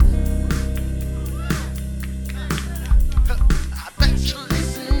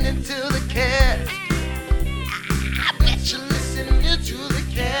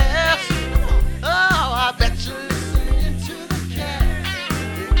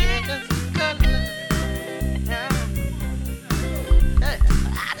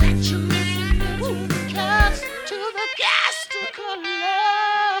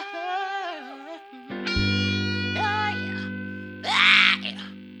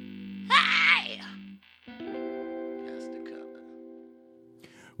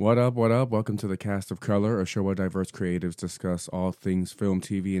What up, what up? Welcome to the Cast of Color, a show where diverse creatives discuss all things film,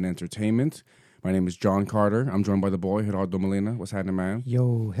 TV, and entertainment. My name is John Carter. I'm joined by the boy, Gerardo Molina. What's happening, man?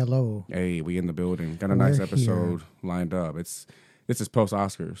 Yo, hello. Hey, we in the building. Got a nice episode lined up. This is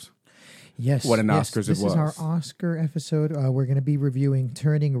post-Oscars. Yes. What an Oscars it was. This is our Oscar episode. We're going to be reviewing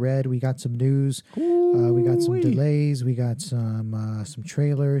Turning Red. We got some news. We got some delays. We got some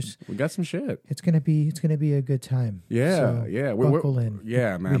trailers. We got some shit. It's gonna be a good time. Yeah, so yeah. Buckle in.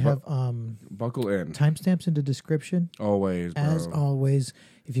 Yeah, man. We have buckle in. timestamps in the description. Always, bro. As always,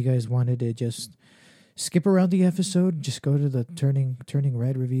 if you guys wanted to just skip around the episode, just go to the Turning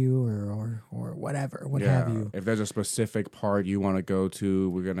Red review or whatever, what have you. If there's a specific part you want to go to,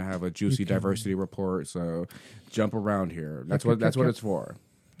 we're gonna have a juicy diversity report. So jump around here. That's what it's for.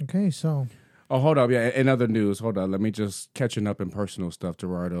 Okay, so. Oh, hold up. Yeah, in other news, hold on. Let me just catching up in personal stuff,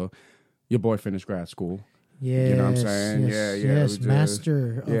 Gerardo. Your boy finished grad school. Yes, you know what I'm saying? Yes,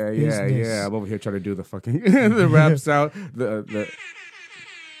 master of business. Yeah. I'm over here trying to do the fucking the raps out. The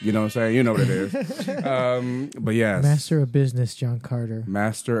you know what I'm saying? You know what it is. But yes. Master of business, John Carter.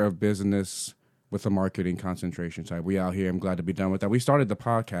 Master of business with a marketing concentration type. We out here. I'm glad to be done with that. We started the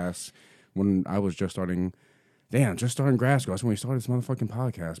podcast when I was just starting grad school. That's when we started this motherfucking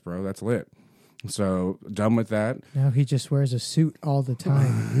podcast, bro. That's lit. So done with that. Now he just wears a suit all the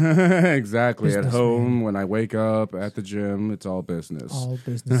time. Exactly. Business At home, man. when I wake up, at the gym, it's all business. All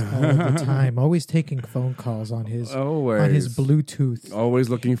business all the time. Always taking phone calls on his Bluetooth. Always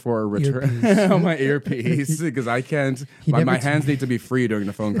looking for a return on my earpiece because I can't. My hands need to be free during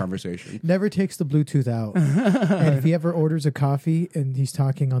the phone conversation. Never takes the Bluetooth out. And if he ever orders a coffee and he's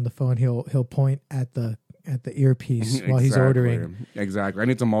talking on the phone, he'll point at the earpiece while he's ordering. Exactly. I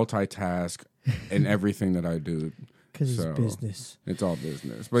need to multitask in everything that I do. Because it's business. It's all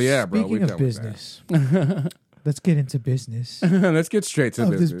business. But yeah, bro. Speaking of business, let's get into business. Let's get straight to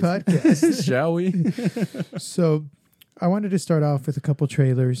this podcast. Shall we? So I wanted to start off with a couple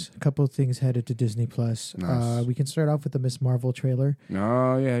trailers, a couple of things headed to Disney Plus. Nice. We can start off with the Miss Marvel trailer.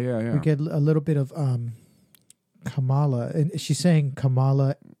 Oh, yeah. We get a little bit of Kamala, and she's saying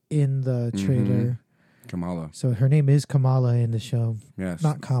Kamala in the trailer. Kamala. So her name is Kamala in the show. Yes.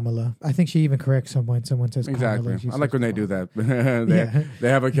 Not Kamala. I think she even corrects someone. Someone says exactly. Kamala. I like when they do that. They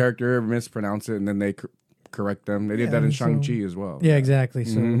have a character mispronounce it and then they correct them. They did that in Shang-Chi as well. Yeah, exactly.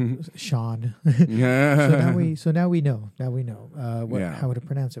 So Sean. Yeah. So now we know. How to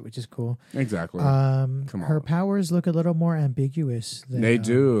pronounce it, which is cool. Exactly. Her powers look a little more ambiguous. They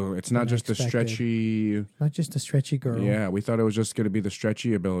do. It's not just a stretchy. Not just a stretchy girl. Yeah, we thought it was just going to be the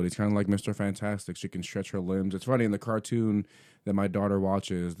stretchy ability. It's kind of like Mr. Fantastic. She can stretch her limbs. It's funny in the cartoon that my daughter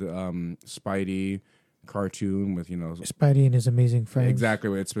watches, the Spidey cartoon with Spidey and his amazing friends.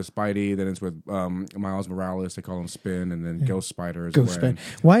 Exactly, it's with Spidey, then it's with Miles Morales. They call him Spin, and then Ghost Spider is Ghost Spider.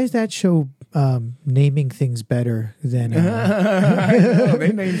 Why is that show naming things better than? I know,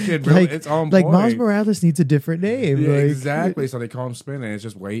 they name shit. Really, it's on point. Like Miles Morales needs a different name. Yeah, exactly. So they call him Spin, and it's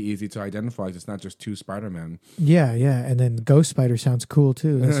just way easy to identify. It's not just two Spider-Men. Yeah, and then Ghost Spider sounds cool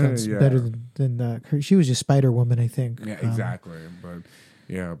too. That sounds better than she was just Spider Woman, I think. Yeah, exactly. But.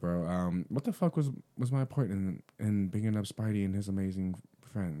 Yeah, bro. What the fuck was my point in bringing up Spidey and his amazing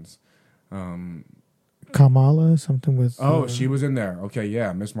friends? Kamala, something with... she was in there. Okay,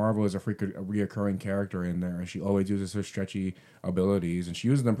 yeah. Miss Marvel is a reoccurring character in there, and she always uses her stretchy abilities, and she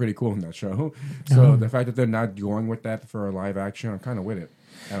uses them pretty cool in that show. So the fact that they're not going with that for a live action, I'm kind of with it.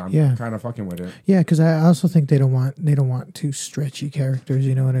 And I'm kind of fucking with it. Yeah, because I also think they don't want too stretchy characters,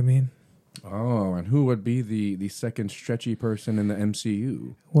 you know what I mean? Oh, and who would be the second stretchy person in the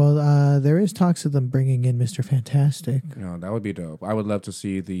MCU? Well, there is talks of them bringing in Mr. Fantastic. That would be dope. I would love to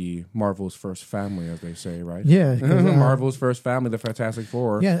see the Marvel's first family, as they say, right? Yeah. Marvel's first family, the Fantastic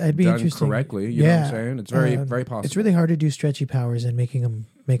Four. Yeah, it'd be done interesting. correctly. You know what I'm saying? It's very, very possible. It's really hard to do stretchy powers and make them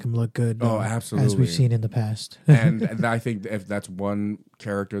look good. Oh, absolutely. As we've seen in the past. and I think if that's one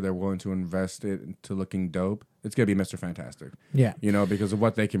character they're willing to invest it into looking dope, it's going to be Mr. Fantastic. Yeah. Because of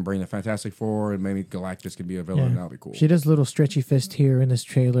what they can bring the Fantastic Four, and maybe Galactus can be a villain. That'll be cool. She does a little stretchy fist here in this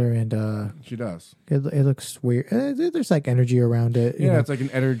trailer, and she does. It looks weird. There's like energy around it. Yeah, it's like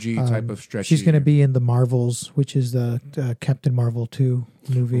an energy type of stretchy. She's going to be in the Marvels, which is the Captain Marvel 2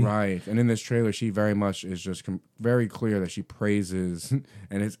 movie. Right. And in this trailer, she very much is just very clear that she praises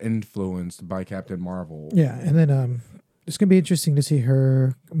and is influenced by Captain Marvel. Yeah, and then it's going to be interesting to see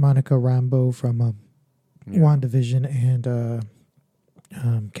her, Monica Rambeau from WandaVision,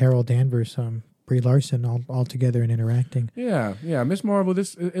 and Carol Danvers Brie Larson all together and interacting. Yeah, Miss Marvel.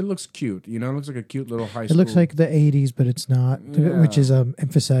 It looks cute. You know, it looks like a cute little high It school. looks like the 80s, but it's not, which is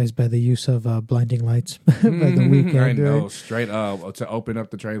emphasized by the use of blinding lights by the weekend. I know, right? straight up to open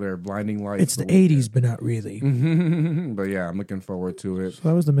up the trailer, blinding lights. It's the 80s, but not really. But yeah, I'm looking forward to it. So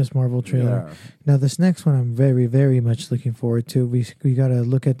that was the Miss Marvel trailer. Yeah. Now this next one, I'm very, very much looking forward to. We got to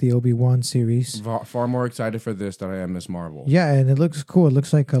look at the Obi-Wan series. Far more excited for this than I am Miss Marvel. Yeah, and it looks cool. It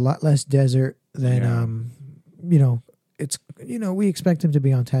looks like a lot less desert than it's we expect him to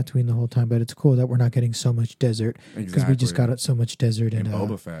be on Tatooine the whole time, but it's cool that we're not getting so much desert because we just got so much desert in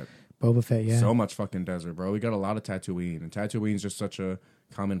Boba Fett. Boba Fett, yeah. So much fucking desert, bro. We got a lot of Tatooine, and Tatooine's just such a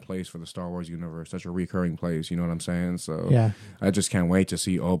common place for the Star Wars universe, such a recurring place. You know what I'm saying? So yeah, I just can't wait to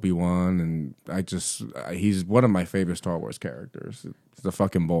see Obi-Wan, and he's one of my favorite Star Wars characters. It's the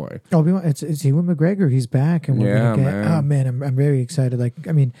fucking boy. Obi-Wan, it's Ewan McGregor. He's back, and we're gonna get. Man. Oh man, I'm very excited. Like,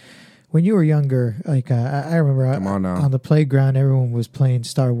 I mean, when you were younger, like I remember on the playground, everyone was playing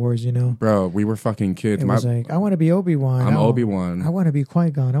Star Wars. You know, bro, we were fucking kids. It was like, I want to be Obi-Wan. I'm Obi-Wan. I want to be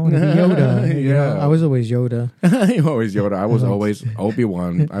Qui-Gon. I want to be Yoda. You know? I was always Yoda. You always Yoda. I was always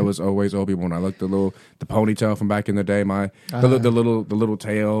Obi-Wan. I was always Obi-Wan. I liked the ponytail from back in the day. The little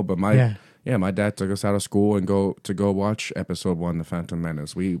tail. But my dad took us out of school and go watch Episode 1, The Phantom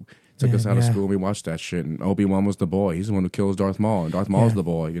Menace. We took us out of school and we watched that shit. And Obi-Wan was the boy. He's the one who kills Darth Maul. And Darth Maul's the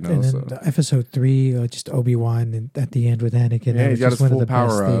boy, you know. And then Episode 3, just Obi-Wan and at the end with Anakin. Yeah, he's got his full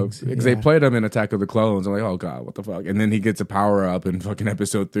power up. Because they played him in Attack of the Clones. I'm like, oh God, what the fuck? And then he gets a power up in fucking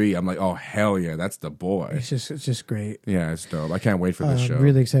Episode 3. I'm like, oh hell yeah, that's the boy. It's just great. Yeah, it's dope. I can't wait for this show. I'm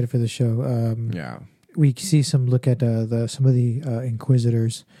really excited for the show. We see some look at some of the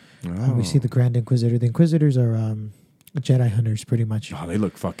Inquisitors. We see the Grand Inquisitor. The Inquisitors are Jedi hunters, pretty much. Oh, they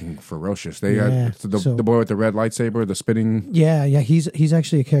look fucking ferocious. They got the boy with the red lightsaber, the spinning. Yeah. He's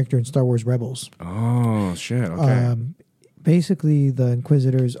actually a character in Star Wars Rebels. Oh shit! Okay. Basically, the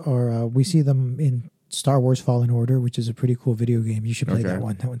Inquisitors are. We see them in Star Wars Fallen Order, which is a pretty cool video game. You should play that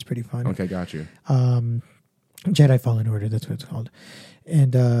one. That one's pretty fun. Okay, got you. Jedi Fallen Order. That's what it's called.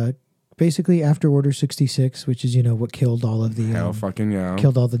 And basically, after Order 66, which is what killed all of the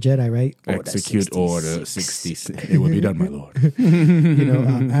killed all the Jedi, right? Execute Order 66. It will be done, my lord.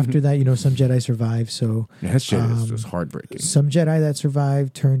 After that, some Jedi survive. So that shit is just heartbreaking. Some Jedi that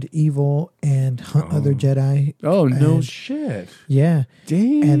survived turned evil and hunt other Jedi. Oh no shit! Yeah,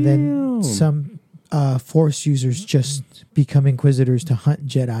 damn. And then some Force users just become Inquisitors to hunt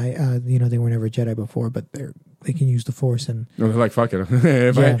Jedi. They were never Jedi before, but they can use the Force, and they're like, fuck it.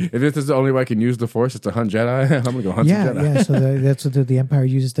 If this is the only way I can use the Force, it's to hunt Jedi. I'm gonna go hunt some Jedi. Yeah. So that's what the Empire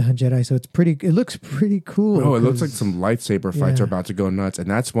uses to hunt Jedi. So it looks pretty cool. Oh, it looks like some lightsaber fights are about to go nuts, and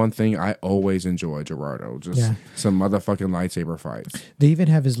that's one thing I always enjoy, Gerardo. Just some motherfucking lightsaber fights. They even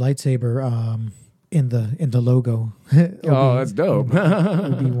have his lightsaber in the logo. Oh, that's dope.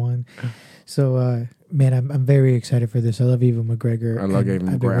 Obi-Wan. So, man, I'm very excited for this. I love Ewan McGregor. I love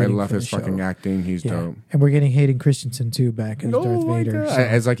Ewan McGregor. I love his fucking acting. He's dope. And we're getting Hayden Christensen too back as Darth Vader. So.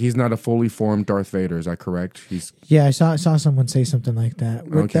 It's like he's not a fully formed Darth Vader. Is that correct? I saw someone say something like that.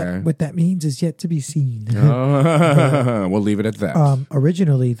 What that means is yet to be seen. We'll leave it at that.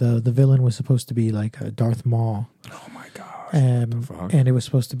 Originally, the villain was supposed to be like Darth Maul. Oh my gosh! And it was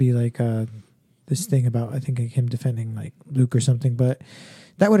supposed to be like this thing about, I think, him defending like Luke or something, but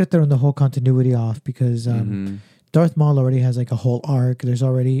that would have thrown the whole continuity off because Darth Maul already has like a whole arc. There's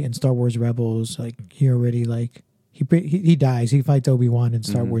already in Star Wars Rebels, like he already like he dies. He fights Obi-Wan in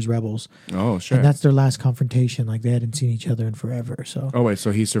Star Wars Rebels. Oh shit! And that's their last confrontation. Like they hadn't seen each other in forever. So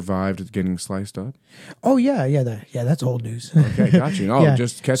so he survived getting sliced up. Oh yeah, that's old news. Okay, got you. Oh,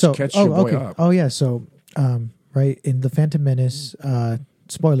 just catch your boy up. Oh yeah, so right in the Phantom Menace.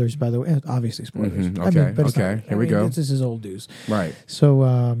 Spoilers, by the way. Obviously, spoilers. Okay. Here we go. This is old news. Right.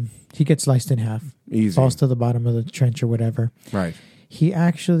 So he gets sliced in half. Easy. Falls to the bottom of the trench or whatever. Right. He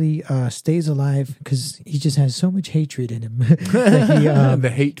actually stays alive because he just has so much hatred in him.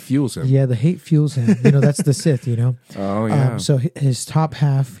 The hate fuels him. Yeah, the hate fuels him. That's the Sith, Oh, yeah. So his top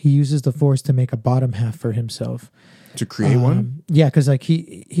half, he uses the Force to make a bottom half for himself. To create one? Yeah, because like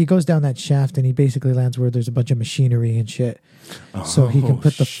he goes down that shaft and he basically lands where there's a bunch of machinery and shit. So he can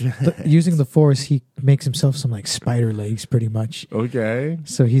put using the Force, he makes himself some like spider legs pretty much. Okay.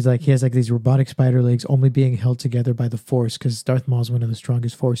 So he has like these robotic spider legs only being held together by the Force because Darth Maul is one of the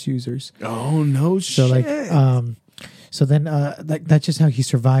strongest Force users. Oh no shit. So then that's just how he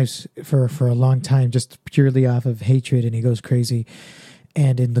survives for a long time, just purely off of hatred, and he goes crazy.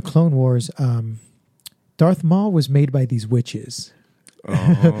 And in the Clone Wars, Darth Maul was made by these witches.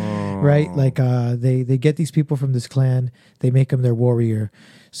 Oh. Right? Like they get these people from this clan, they make him their warrior.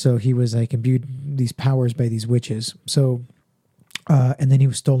 So he was like imbued these powers by these witches. So and then he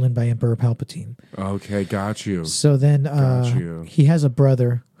was stolen by Emperor Palpatine. Okay, got you. So then Got you. he has a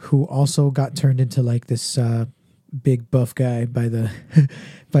brother who also got turned into like this big buff guy by the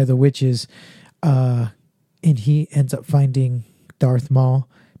by the witches. And he ends up finding Darth Maul,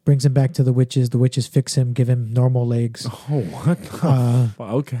 brings him back to the witches. The witches fix him, give him normal legs. Oh, what? The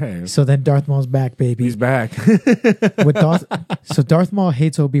okay. So then Darth Maul's back, baby. He's back. So Darth Maul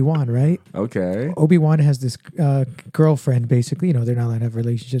hates Obi-Wan, right? Okay. Obi-Wan has this girlfriend, basically. You know, they're not allowed to have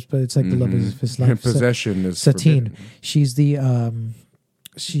relationships, but it's like the love of his life. Possession is Satine. forbidden. She's the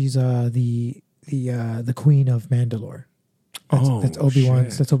queen of Mandalore. That's Obi-Wan's.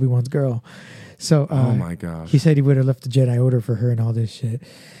 shit. That's Obi-Wan's girl. So, Oh my gosh. he said he would have left the Jedi Order for her and all this shit.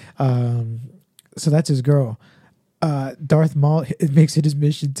 So that's his girl. Darth Maul makes it his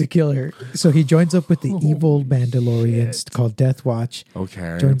mission to kill her. So he joins up with the evil Mandalorians called Death Watch.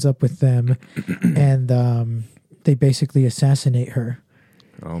 Okay. Joins up with them, and they basically assassinate her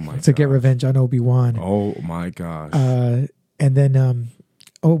Oh my to get gosh. revenge on Obi-Wan. Oh my gosh. And then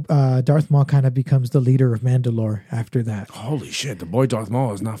Darth Maul kind of becomes the leader of Mandalore after that. Holy shit, the boy Darth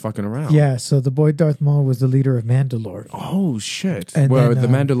Maul is not fucking around. Yeah, so the boy Darth Maul was the leader of Mandalore. Oh shit. And Where then, the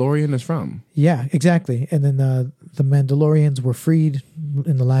Mandalorian is from. Yeah, exactly. And then the Mandalorians were freed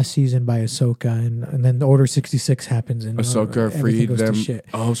in the last season by Ahsoka, and then the Order 66 happens, and Ahsoka everything freed goes to them. shit.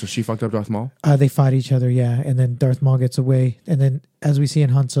 Oh, so she fucked up Darth Maul? They fight each other, yeah, and then Darth Maul gets away, and then as we see in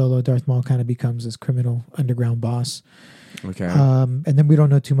Han Solo, Darth Maul kind of becomes this criminal underground boss. Okay. And then we don't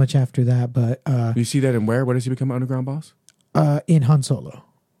know too much after that, but You see that in where? Where does he become an underground boss? in Han Solo,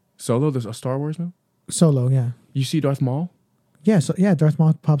 Solo, there's a Star Wars movie? Solo, yeah, You see Darth Maul? yeah, so yeah, Darth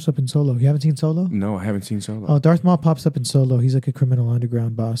Maul pops up in Solo. You haven't seen Solo? No, I haven't seen Solo. Oh, Darth Maul pops up in Solo. He's like a criminal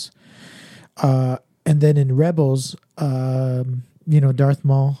underground boss. And then in Rebels, Darth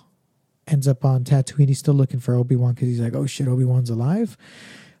Maul ends up on Tatooine. He's still looking for Obi-Wan because he's like, oh shit, Obi-Wan's alive.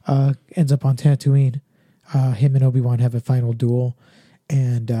 Ends up on Tatooine. Him and Obi-Wan have a final duel,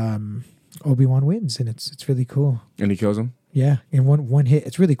 and Obi-Wan wins, and it's really cool. And he kills him? Yeah, in one hit.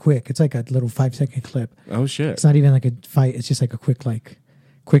 It's really quick. It's like a little 5-second clip. Oh shit. It's not even like a fight. It's just like a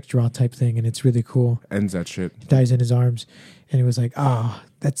quick draw type thing, and it's really cool. Ends that shit. He dies in his arms, and it was like,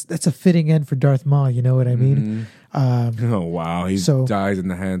 that's a fitting end for Darth Maul. You know what I mean? Oh wow, he So- dies in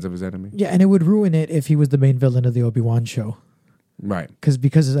the hands of his enemy. Yeah, and it would ruin it if he was the main villain of the Obi-Wan show, Right.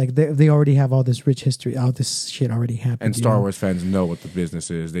 because it's like they already have all this rich history. All this shit already happened. And you Star know? Wars fans know what the business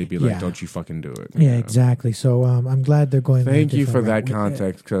is. They'd be like, Yeah. "Don't you fucking do it." Yeah, exactly. So I'm glad they're going. Thank a you for different that route with it.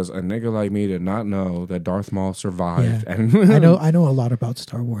 context, because a nigga like me did not know that Darth Maul survived. Yeah. And I know a lot about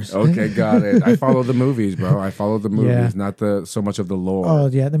Star Wars. Okay, got it. I follow the movies, bro. I follow the movies, Yeah. not so much of the lore. Oh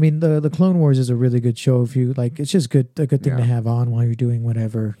yeah, I mean the Clone Wars is a really good show. If you like, it's just a good thing to Yeah. have on while you're doing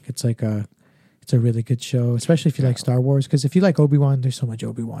whatever. It's a really good show, especially if you like Star Wars. Because if you like Obi-Wan, there's so much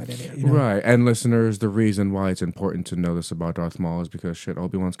Obi-Wan in it. You know? Right. And listeners, the reason why it's important to know this about Darth Maul is because shit,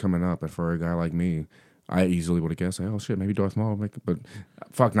 Obi-Wan's coming up, and for a guy like me, I easily would have guessed, oh shit, maybe Darth Maul. But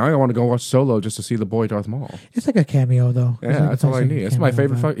fuck, now I want to go watch Solo just to see the boy Darth Maul. It's like a cameo though. It's Yeah, like that's all I nice need. It's my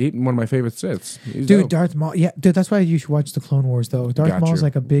cameo favorite. vibe. One of my favorite Siths. He's Dude, dope. Darth Maul. Yeah, dude, that's why you should watch the Clone Wars though. Darth Got Maul's you.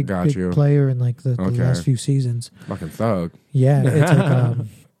 like a big Got you. player in like the Okay. last few seasons. Fucking thug. Yeah, it's like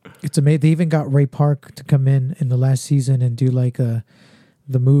it's amazing. They even got Ray Park to come in the last season and do like the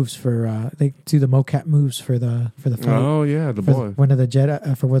moves for they do the mocap moves for the fight. Oh yeah, the For boy. one of the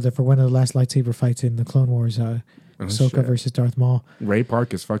Jedi for one of the last lightsaber fights in the Clone Wars, Ahsoka shit. versus Darth Maul, Ray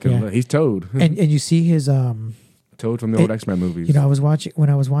Park is fucking Yeah. lit. He's Toad. and you see his Toad from the old X-Men movies. You know, when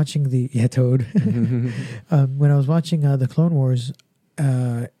I was watching the Toad, when I was watching the Clone Wars,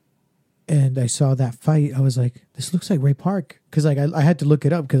 and I saw that fight, I was like, "This looks like Ray Park," because like I had to look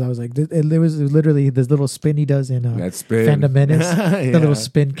it up because I was like, there was literally this little spin he does in that spin. Phantom Menace, Yeah. the little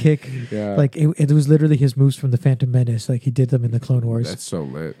spin kick. Yeah. Like it was literally his moves from the Phantom Menace. Like he did them in the Clone Wars. That's so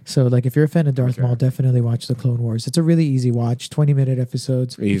lit. So like if you're a fan of Darth Okay. Maul, definitely watch the Clone Wars. It's a really easy watch, 20-minute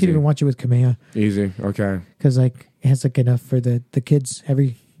episodes. You Easy. can even watch it with Kamea Easy. Okay. because like it has like enough for the kids.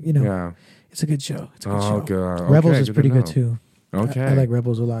 Yeah. It's a good show. It's a good Oh show. god. Rebels Okay, is to pretty good know. too. Okay. I like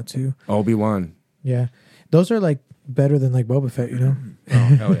Rebels a lot too. Obi-Wan. Yeah, those are like better than like Boba Fett. You know. Oh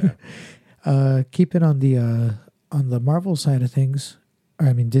hell yeah. Keep it on the Marvel side of things, or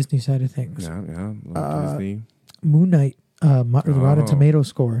I mean Disney side of things. Yeah. Love Disney. Moon Knight, the Rotten Oh. Tomato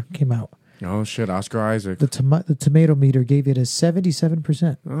score came out. Oh shit, Oscar Isaac. The tomato meter gave it a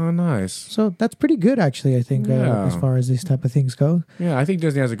 77%. Oh nice. So that's pretty good, actually. I think Yeah. as far as these type of things go. Yeah, I think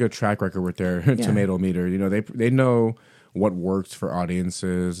Disney has a good track record with their tomato meter. You know, they know what works for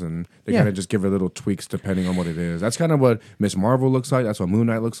audiences, and they Yeah. kind of just give it little tweaks depending on what it is. That's kind of what Miss Marvel looks like. That's what Moon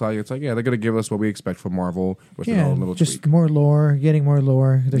Knight looks like. It's like, yeah, they're gonna give us what we expect from Marvel with their own little just tweak. more lore, getting more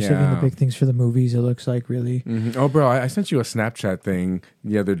lore. They're saving the Yeah. big things for the movies. It looks like really. Mhm. Oh, bro, I sent you a Snapchat thing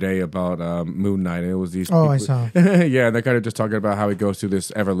the other day about Moon Knight. It was these. Oh, I people- saw. Yeah, and they're kind of just talking about how it goes through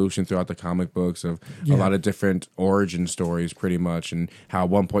this evolution throughout the comic books of a Yeah. lot of different origin stories, pretty much, and how at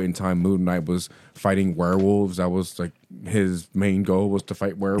one point in time Moon Knight was fighting werewolves. That was like his main goal was to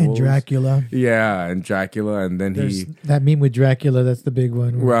fight werewolves. And Dracula. Yeah, and Dracula, and then There's that meme with Dracula. That's the big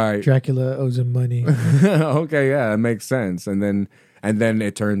one. where Right. Dracula owes him money. okay, yeah, that makes sense. And then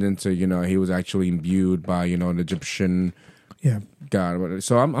it turned into he was actually imbued by an Egyptian Yeah. god.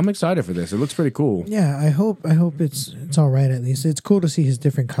 So I'm excited for this. It looks pretty cool. Yeah, I hope it's all right at least. It's cool to see his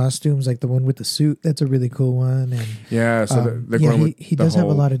different costumes, like the one with the suit. That's a really cool one. And Yeah, so they're going with he the does have a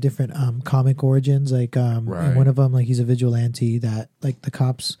whole- lot of different comic origins. Like Right. and one of them, like he's a vigilante that like the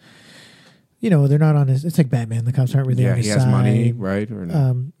cops, they're not on his. It's like Batman. The cops aren't really on his he has side. money, right? Or no?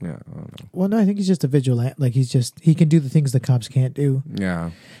 Um, Yeah, I don't know. Well, no, I think he's just a vigilante. Like he can do the things the cops can't do.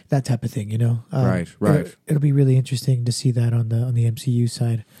 Yeah, That type of thing, Right. It'll be really interesting to see that on the MCU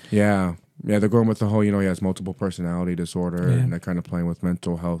side. yeah. They're going with the whole, he has multiple personality disorder, Yeah. and they're kind of playing with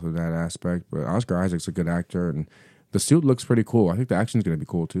mental health in that aspect. But Oscar Isaac's a good actor, and the suit looks pretty cool. I think the action's going to be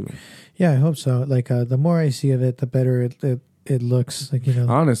cool too. Yeah, I hope so. Like the more I see of it, the better it looks. Like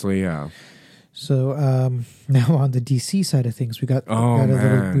Honestly, yeah. So now on the DC side of things, we got Oh, a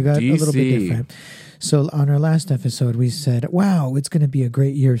man. little bit DC. different. So on our last episode, we said, "Wow, it's going to be a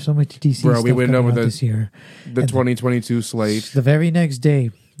great year. So much DC Bro, stuff we went coming over out this year." The 2022 slate, The very next day,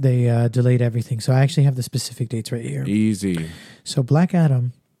 they delayed everything. So I actually have the specific dates right here. easy. So Black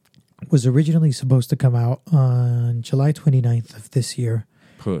Adam was originally supposed to come out on July 29th of this year.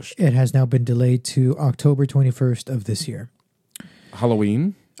 Pushed. It has now been delayed to October 21st of this year.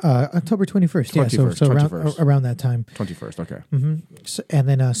 Halloween, October 21st, yeah. So 21st. around that time. 21st. Okay. So, and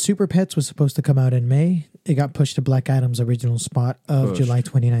then Super Pets was supposed to come out in May. It got pushed to Black Adam's original spot of Pushed. July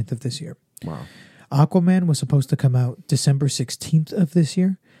 29th of this year. Wow. Aquaman was supposed to come out December 16th of this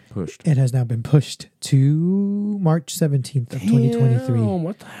year. Pushed. It has now been pushed to March 17th of 2023. Damn,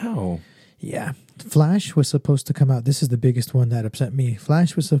 what the hell? Yeah. Flash was supposed to come out. This is the biggest one that upset me.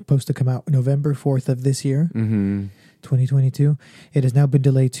 Flash was supposed to come out November 4th of this year, 2022. It has now been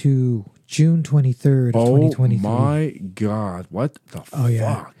delayed to June 23rd of 2023. My God. What the Oh,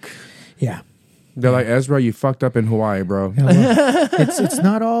 yeah. fuck? Yeah. They're like, Ezra, you fucked up in Hawaii, bro. Yeah, well, it's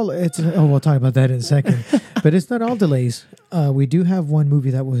not all. We'll talk about that in a second. But it's not all delays. We do have one movie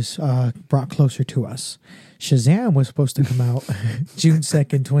that was brought closer to us. Shazam was supposed to come out June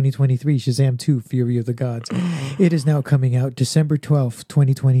 2nd, 2023. Shazam 2, Fury of the Gods. It is now coming out December 12th,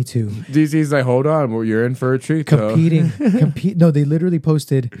 2022. DC's like, hold on, well, you're in for a treat, though. No, they literally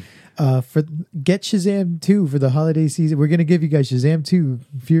posted for get Shazam 2 for the holiday season. We're going to give you guys Shazam 2,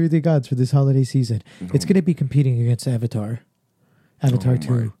 Fury of the Gods for this holiday season. It's going to be competing against Avatar 2. Oh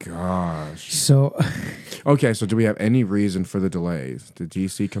my gosh. So Okay, so do we have any reason for the delays? Did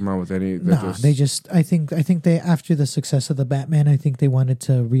DC come out with any? no, they just. I think they after the success of the Batman, I think they wanted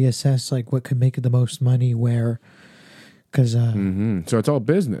to reassess like what could make the most money where, because So it's all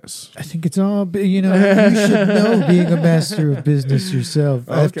business. I think it's all you should know being a master of business yourself.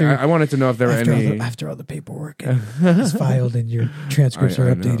 Okay, I wanted to know if there were any. After all the paperwork is filed and your transcripts I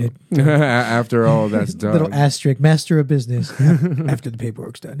are know. updated. After all that's done. Little asterisk, master of business after the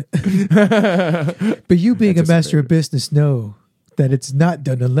paperwork's done. But you being a master of business know that it's not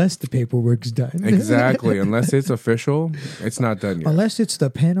done unless the paperwork's done. Exactly. Unless it's official, it's not done yet. Unless it's the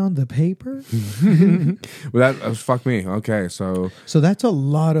pen on the paper. Well, that fuck me. Okay, so So that's a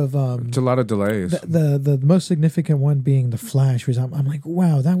lot of it's a lot of delays. the most significant one being the Flash, was I'm like,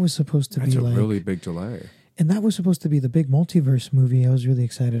 wow, that was supposed to That's be a like, really big delay. and that was supposed to be the big multiverse movie I was really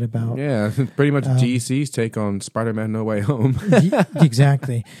excited about. Yeah, pretty much DC's take on Spider-Man: No Way Home.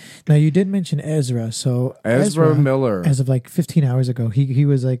 Exactly. Now you did mention Ezra, so Ezra Miller. as of like 15 hours ago, he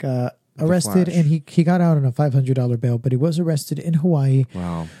was like arrested, Flash. and he got out on a $500 bail, but he was arrested in Hawaii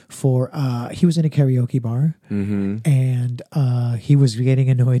Wow. for he was in a karaoke bar, and he was getting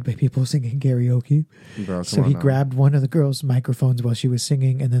annoyed by people singing karaoke. Bro, So come on he now. grabbed one of the girls' microphones while she was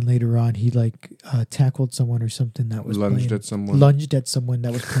singing, and then later on he like tackled someone or something that was Lunged playing, at someone. lunged at someone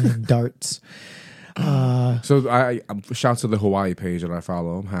that was playing darts. So I shouts to the Hawaii page that I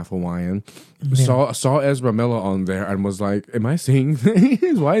follow. I'm half Hawaiian. Yeah. Saw Ezra Miller on there and was like, "Am I seeing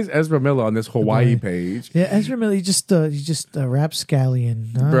things? Why is Ezra Miller on this Hawaii page?" Yeah, Ezra Miller, he's just a rapscallion.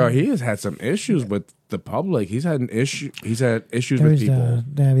 Bro, he has had some issues with the public. He's had an issue. He's had issues There with was people.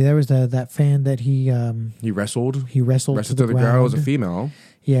 there was that fan that he Wrestled wrestled to the ground. It was a female.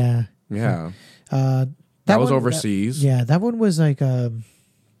 Yeah. Yeah. That was one- overseas. Yeah, that one was like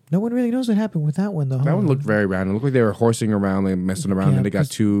no one really knows what happened with that one though. That one looked very random. It looked like they were horsing around, like messing around, Yeah, and they got because-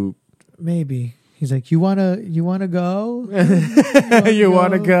 too. Maybe he's like, you wanna go? You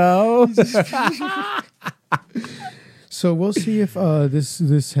want to go? So we'll see if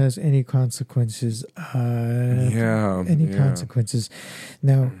this has any consequences. Yeah. Any yeah. consequences.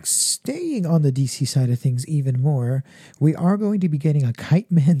 Now, staying on the DC side of things even more, we are going to be getting a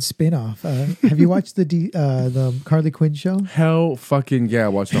Kite Man spinoff. Have you watched the Harley Quinn show? Hell fucking yeah!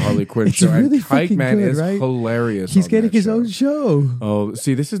 Watch the Harley Quinn It's show. really And Kite fucking Man good, is right? hilarious. He's on getting that his show. own show. Oh,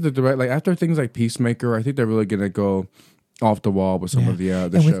 see, this is the direct. Like after things like Peacemaker, I think they're really gonna go off the wall with some of the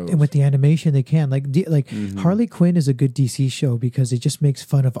and shows. and with the animation, they can Mm-hmm. Harley Quinn is a good DC show because it just makes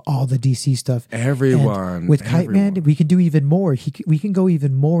fun of all the DC stuff. Everyone And with Kite Man, everyone. we can do even more. We can go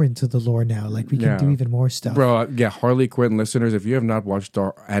even more into the lore now. Like we can Yeah. do even more stuff. Bro, yeah, Harley Quinn listeners, if you have not watched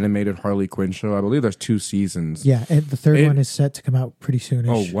our animated Harley Quinn show, I believe there's 2 seasons. Yeah, and the third It- one is set to come out pretty soonish.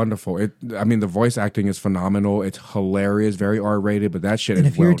 Oh, wonderful! I mean, the voice acting is phenomenal. It's hilarious, very R-rated, but that shit and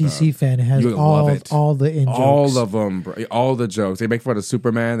is if you're well a DC done. fan, it has You'll love it. all the in jokes. All of them, bro. All the jokes. They make fun of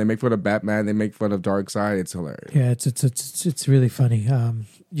Superman. They make fun of Batman. They make fun of Darkseid. It's hilarious. Yeah, it's really funny.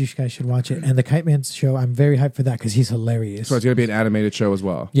 You guys should watch it. And the Kite Man show, I'm very hyped for that because he's hilarious. So it's gonna be an animated show as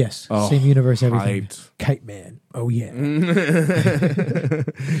well. Yes, Oh, same universe, everything. hyped. Kite Man. Oh yeah.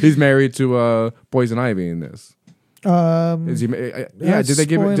 He's married to Poison Ivy in this. Is he? Yeah. Did they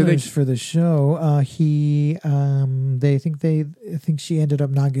give it? Did they? spoilers for the show? I think she ended up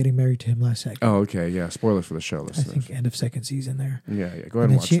not getting married to him last second. Oh, okay. Yeah. Spoilers for the show, I listeners. think end of second season there. Yeah. Yeah. Go And ahead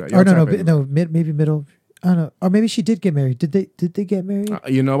and then watch she, that. or Yeah, type in. maybe middle. I don't know, or maybe she did get married. Did they get married?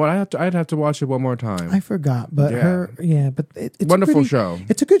 You know what? I'd have to watch it one more time. I forgot, but Yeah. it's Wonderful a pretty, show.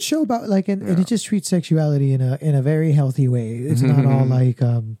 It's a good show about and it just treats sexuality in a very healthy way. It's not all like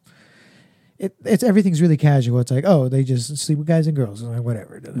it's everything's really casual. It's like, oh, they just sleep with guys and girls, like,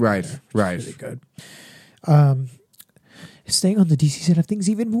 whatever. It doesn't Right, matter. It's right. really good. Staying on the DC side of things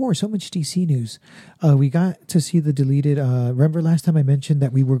even more, so much DC news. We got to see the deleted. Remember last time I mentioned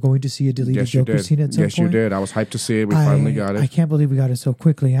that we were going to see a deleted Yes, you Joker did. scene at some Yes, point? you did. I was hyped to see it. We finally got I it. can't believe we got it so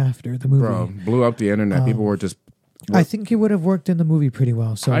quickly after the movie. Bro, blew up the internet. People were just. I think it would have worked in the movie pretty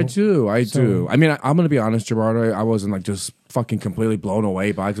well. So I do. I mean, I'm going to be honest, Gerardo. I wasn't like just fucking completely blown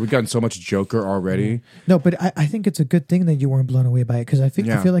away by it. 'Cause we've gotten so much Joker already. No, but I think it's a good thing that you weren't blown away by it because I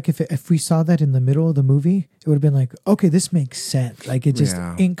Yeah. feel like if we saw that in the middle of the movie, it would have been like, okay, this makes sense. Like it just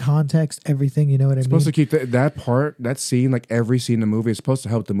Yeah. in context, everything. You know what I mean? Supposed to keep that scene, like every scene in the movie, is supposed to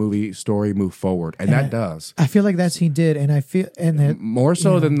help the movie story move forward, and that does. I feel like that scene did, and I feel More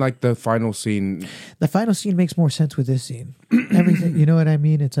so than like the final scene. the final scene makes more sense with this scene. Everything, you know what I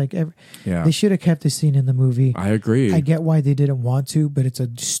mean? It's like Yeah, they should have kept this scene in the movie. I agree. I get why they didn't want to, but it's a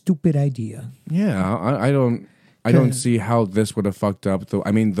stupid idea. Yeah, I don't see how this would have fucked up.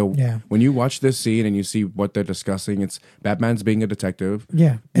 I mean, Yeah. when you watch this scene and you see what they're discussing, it's Batman's being a detective.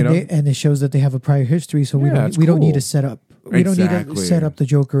 Yeah, You know? and it shows that they have a prior history, so Yeah, it's we don't need cool. to set up. We don't need to Exactly. set up the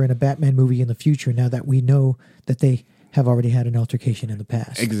Joker in a Batman movie in the future. Now that we know that they have already had an altercation in the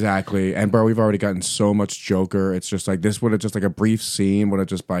past. Exactly. And bro, we've already gotten so much Joker. It's just like this would have just like a brief scene would have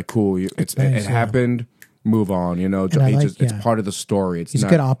just by cool. It nice, yeah. happened. Move on. You know, And I like- it's yeah. part of the story. It's He's not.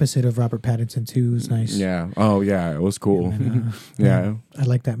 a good opposite of Robert Pattinson too. It's nice. Yeah. Oh yeah. It was cool. And, yeah. I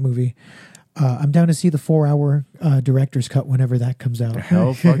like that movie. I'm down to see the 4-hour director's cut whenever that comes out.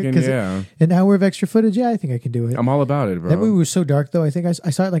 Hell fucking 'Cause yeah. An hour of extra footage. Yeah, I think I can do it. I'm all about it, bro. That movie was so dark though. I think I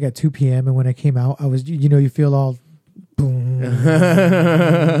saw it like at 2 p.m. and when I came out, I was you feel all boom.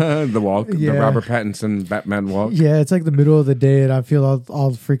 the walk, Yeah. the Robert Pattinson Batman walk. Yeah, it's like the middle of the day, and I feel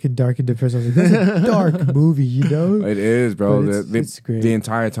all freaking dark and depressed. I was like, "That's a dark movie," you know. It is, bro. But it's great. The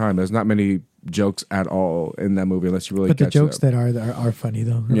entire time, there's not many jokes at all in that movie unless you really But the catch jokes them. that are funny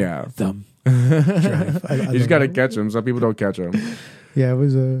though. Yeah. Thumb. Drive. I You love just got to it. catch them. Some people don't catch them. Yeah, it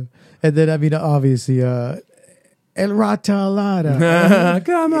was a. And then I mean, obviously, El Rata Alada.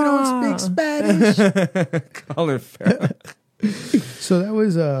 Come You don't speak Spanish. Colin Farrell. So that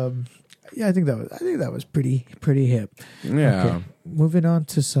was yeah, I think that was pretty hip. Yeah. Okay. Moving on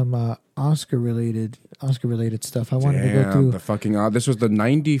to some Oscar related stuff. I wanted to go Damn, through the fucking this was the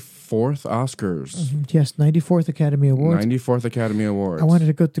 94th Oscars. yes, 94th Academy Awards. 94th Academy Awards. I wanted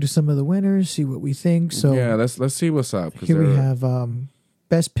to go through some of the winners, see what we think. So yeah, let's see what's up. 'cause here we they're- have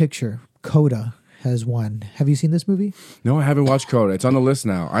Best Picture, Coda. has won. Have you seen this movie? No, I haven't watched Coda. It's on the list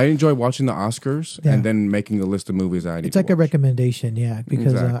now. I enjoy watching the Oscars and then making a list of movies that I need It's like to a watch. recommendation, yeah,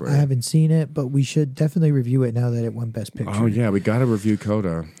 because Exactly. I haven't seen it, but we should definitely review it now that it won Best Picture. Oh, yeah, we got to review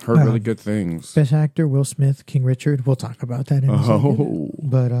Coda. Heard really good things. Best Actor, Will Smith, King Richard. We'll talk about that in a second.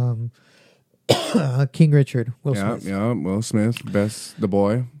 But King Richard, Will Smith. Yeah, Will Smith, the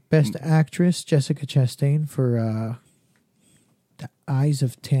boy. Best Actress, Jessica Chastain for The Eyes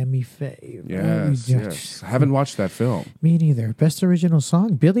of Tammy Faye. Yes. I haven't watched that film. Me neither. Best Original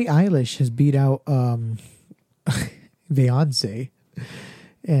Song, Billie Eilish has beat out Beyonce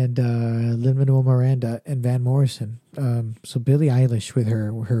and Lin-Manuel Miranda and Van Morrison. So Billie Eilish with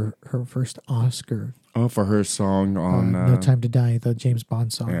her first Oscar. Oh, for her song on... No Time to Die, the James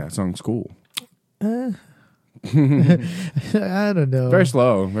Bond song. Yeah, song's cool. I don't know. Very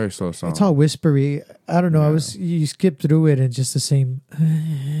slow song. It's all whispery. I don't know. You skip through it and just the same.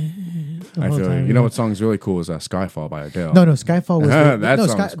 I feel you. You know what song's really cool is Skyfall by Adele. No, Skyfall was That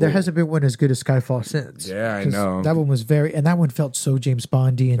song's cool. There hasn't been one as good as Skyfall since. Yeah, I know. That one was that one felt so James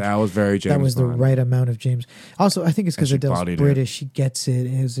Bondy, and That was very James that was the Bond. right amount of James. Also, I think it's because she Adele's bodied British. She gets it.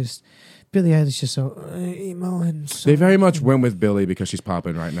 It was just Billie Eilish just so emo and so. They very much went with Billie because she's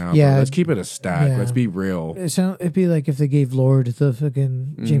popping right now. Yeah. But let's keep it a stack. Yeah. Let's be real. It'd be like if they gave Lord the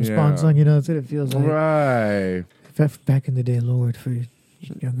fucking James Bond song. You know, that's what it feels like. Right. Back in the day, Lord for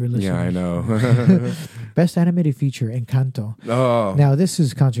younger listeners. Yeah, I know. Best animated feature, Encanto. Oh, Now this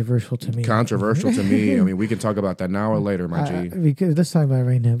is controversial to me. controversial to me. I mean, we can talk about that now or later, my G. Because let's talk about it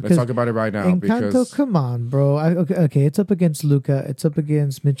right now. Let's talk about it right now. Encanto, because come on, bro. Okay, it's up against Luca. It's up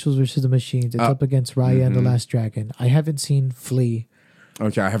against Mitchell's versus the Machines. It's up against Raya and the Last Dragon. I haven't seen Flea.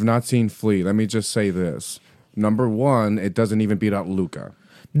 Okay, I have not seen Flea. Let me just say this. Number one, it doesn't even beat out Luca.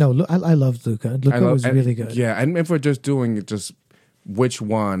 No, I loved Luca. Luca was really good. Yeah, and if we're just doing just which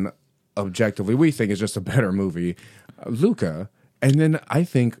one objectively we think is just a better movie, Luca. And then I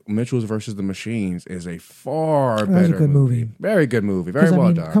think Mitchell's versus the Machines is a far better was a good movie. Very good movie. Very 'Cause,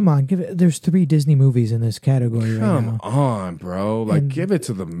 well done. Come on, there's 3 Disney movies in this category right Come now. on, bro. Like, give it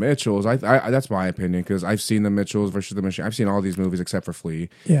to the Mitchells. I that's my opinion because I've seen the Mitchells versus the Machine. I've seen all these movies except for Flea.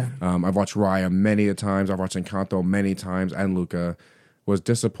 Yeah. I've watched Raya many a times. I've watched Encanto many times, and Luca. Was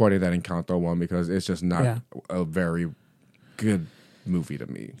disappointed that Encanto won because it's just not a very good movie to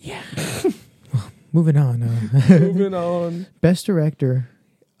me. Yeah. Moving on. Moving on. Best director,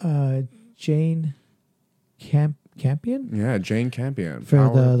 Jane Campion? Yeah, Jane Campion.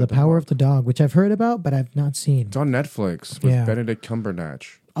 For the Power of the Dog, which I've heard about, but I've not seen. It's on Netflix with Benedict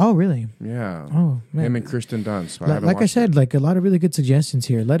Cumberbatch. Oh, really? Yeah. Oh, man. Him and Kristen Dunst. So like I said, like a lot of really good suggestions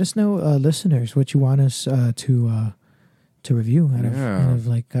here. Let us know, listeners, what you want us to review out of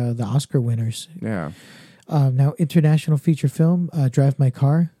like the Oscar winners. Yeah. Now, international feature film, Drive My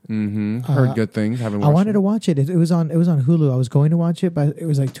Car. Mm-hmm. Heard good things. Haven't watched I wanted to watch it. It was on Hulu. I was going to watch it, but it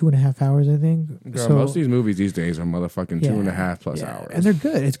was like 2.5 hours, I think. Girl, most of these movies these days are motherfucking 2.5 plus hours. And they're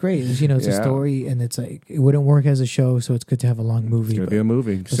good. It's great. It's, it's a story, and it's like, it wouldn't work as a show, so it's good to have a long movie. It's going to be a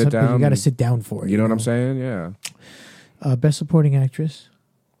movie. Sit But down. you got to sit down for it. You know what I'm saying? Yeah. Best Supporting Actress,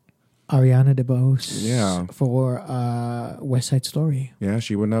 Ariana DeBose. Yeah. For West Side Story. Yeah,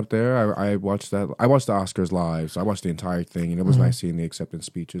 she went up there. I watched that. I watched the Oscars live, so I watched the entire thing, and it was nice seeing the acceptance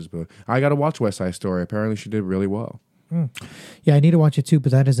speeches. But I got to watch West Side Story. Apparently, she did really well. Yeah, I need to watch it too,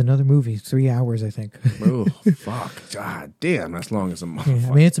 but that is another movie. 3 hours, I think. Oh, fuck. God damn, that's long as a motherfucker. Yeah,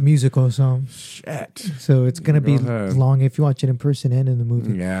 I mean, it's a musical, so Shit. so it's going to be ahead. long if you watch it in person and in the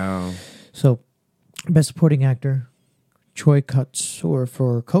movie. Yeah. So, Best Supporting Actor, Troy Kotsur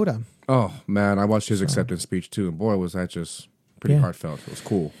for Coda. Oh, man, I watched his acceptance speech, too, and boy, was that just pretty heartfelt. It was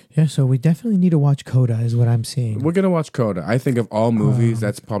cool. Yeah, so we definitely need to watch Coda, is what I'm seeing. We're going to watch Coda. I think of all movies,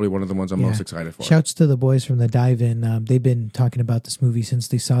 that's probably one of the ones I'm most excited for. Shouts to the boys from the Dive-In. They've been talking about this movie since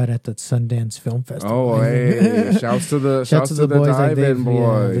they saw it at the Sundance Film Festival. Oh, hey. Shouts to the boys. Dive-In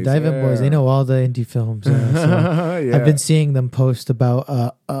boys. The Dive-In boys. They know all the indie films. So I've been seeing them post about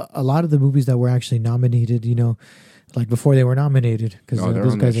a lot of the movies that were actually nominated, like before they were nominated, because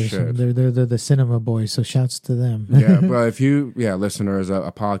those guys are they're the cinema boys. So shouts to them. Yeah, but if you listeners,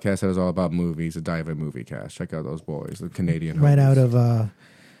 a podcast that is all about movies, a Dive-In movie cast. Check out those boys, the Canadian. Right homies. out of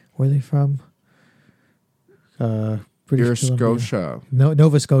where are they from? British Scotia.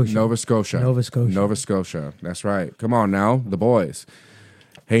 Nova Scotia. Nova Scotia. Nova Scotia. Nova Scotia. That's right. Come on now, the boys.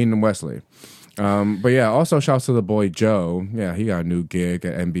 Hayden and Wesley. But yeah, also shouts to the boy Joe. Yeah, he got a new gig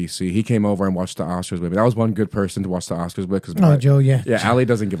at NBC. He came over and watched the Oscars with me. That was one good person to watch the Oscars with. Oh, Joe, yeah. Yeah, Allie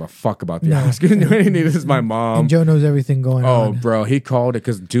doesn't give a fuck about the Oscars. What he needs is my mom. And Joe knows everything going on. Oh, bro, he called it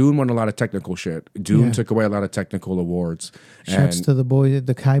because Dune won a lot of technical shit. Dune took away a lot of technical awards. Shouts to the boy,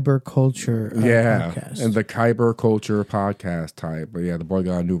 the Kyber Culture podcast. And the Kyber Culture podcast type. But yeah, the boy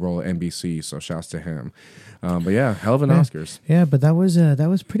got a new role at NBC, so shouts to him. But yeah, hell of an Oscars. Yeah, but that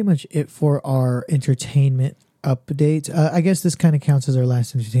was pretty much it for our entertainment update. I guess this kind of counts as our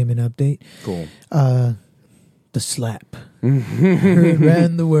last entertainment update. Cool. The slap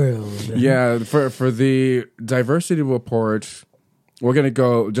ran the world. Yeah, for the diversity report, we're gonna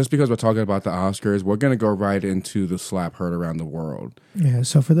go just because we're talking about the Oscars. We're gonna go right into the slap heard around the world. Yeah.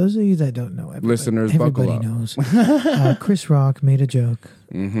 So for those of you that don't know, listeners, everybody buckle up. knows. Chris Rock made a joke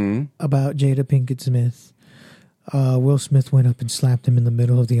about Jada Pinkett Smith. Will Smith went up and slapped him in the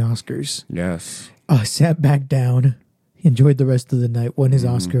middle of the Oscars. Yes. Sat back down, enjoyed the rest of the night, won his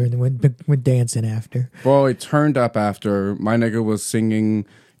Oscar, and went dancing after. Well, it turned up after my nigga was singing,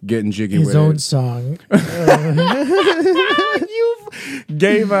 getting jiggy with his own song. You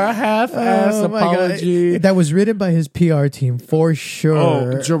gave a half-ass apology. God. That was written by his PR team for sure.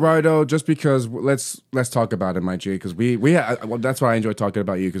 Oh, Gerardo, just because let's talk about it, my G, because we well, that's why I enjoy talking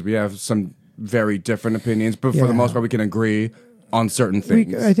about you, because we have some very different opinions, but for the most part, we can agree on certain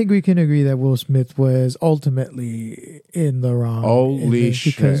things. I think we can agree that Will Smith was ultimately in the wrong. Holy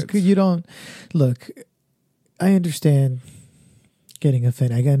shit. Because you don't... Look, I understand getting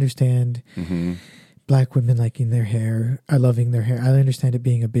offended. I understand black women liking their hair, loving their hair. I understand it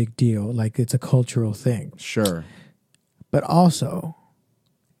being a big deal. Like, it's a cultural thing. Sure. But also...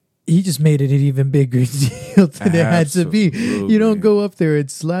 he just made it an even bigger deal than it had to be. You don't go up there and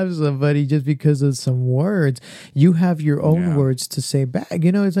slap somebody just because of some words. You have your own words to say back.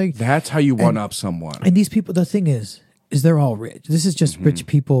 You know, it's like... that's how you one-up someone. And these people, the thing is they're all rich. This is just rich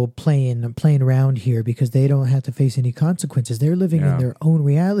people playing around here because they don't have to face any consequences. They're living in their own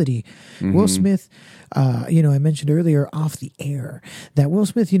reality. Will Smith, I mentioned earlier off the air that Will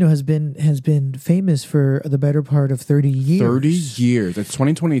Smith, has been famous for the better part of 30 years. 30 years. It's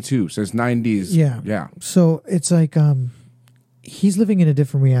 2022, since 90s. Yeah. Yeah. So it's like he's living in a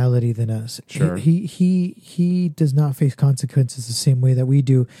different reality than us. Sure. He does not face consequences the same way that we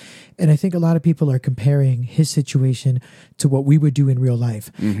do. And I think a lot of people are comparing his situation to what we would do in real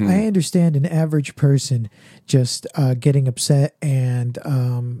life. I understand an average person just getting upset and,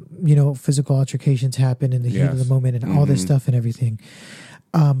 physical altercations happen in the heat of the moment and all this stuff and everything.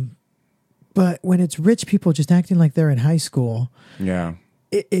 But when it's rich people just acting like they're in high school. Yeah.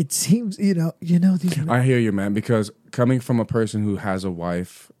 It seems, these... I hear you, man, because coming from a person who has a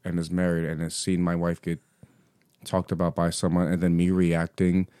wife and is married and has seen my wife get talked about by someone and then me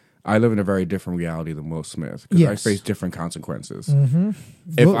reacting, I live in a very different reality than Will Smith because I face different consequences.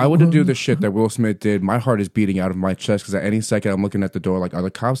 If I were to do the shit that Will Smith did, my heart is beating out of my chest because at any second I'm looking at the door like, are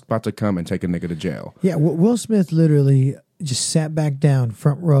the cops about to come and take a nigga to jail? Yeah, Will Smith literally just sat back down,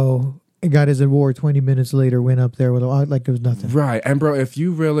 front row, and got his award 20 minutes later, went up there with like it was nothing. Right. And bro, if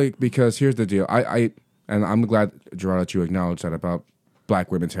you really, because here's the deal. And I'm glad, Gerard, that you acknowledge that about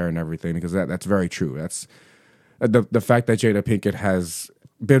black women's hair and everything, because that's very true. That's the fact that Jada Pinkett has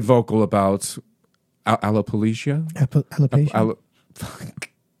been vocal about alopecia.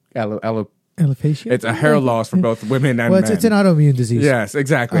 Alopecia? It's a hair loss for both women and men. It's an autoimmune disease. Yes,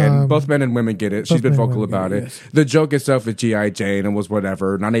 exactly. And both men and women get it. She's been vocal about it. Yes. The joke itself is G.I. Jane and was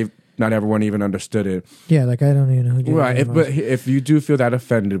whatever. Not everyone even understood it. Yeah, like I don't even know who G.I. Right. But if you do feel that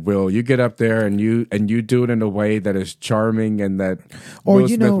offended, Will, you get up there and you do it in a way that is charming and that Will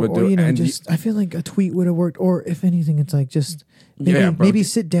Smith would do. I feel like a tweet would have worked. Or if anything, it's like just maybe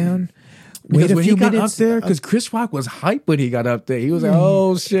sit down. Because when he got up there, because Chris Rock was hyped when he got up there. He was like,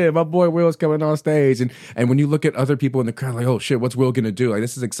 oh, shit, my boy Will's coming on stage. And when you look at other people in the crowd, like, oh, shit, what's Will going to do? Like,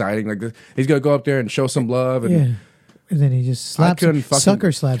 this is exciting. Like, he's going to go up there and show some love. And, and then he just slaps him.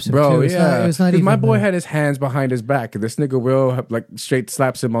 Sucker slaps him, bro, too. It's not even... my boy had his hands behind his back. And this nigga Will, like, straight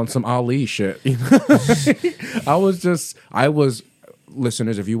slaps him on some Ali shit. You know? I was...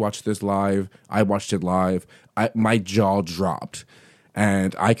 Listeners, if you watch this live, I watched it live. My jaw dropped.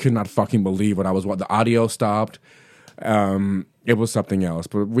 And I could not fucking believe what I was. The audio stopped. It was something else.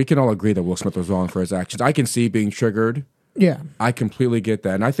 But we can all agree that Will Smith was wrong for his actions. I can see being triggered. Yeah. I completely get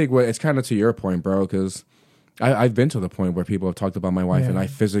that. And I think it's kind of to your point, bro, because I've been to the point where people have talked about my wife, Yeah.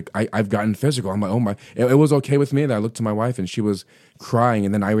 and I've gotten physical. I'm like, oh my, it was okay with me that I looked to my wife and she was crying,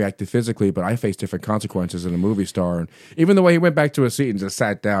 and then I reacted physically, but I faced different consequences in a movie star. And even the way he went back to a seat and just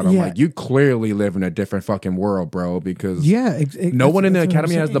sat down, I'm Yeah. like, you clearly live in a different fucking world, bro. Because Yeah, no one in the that's what I'm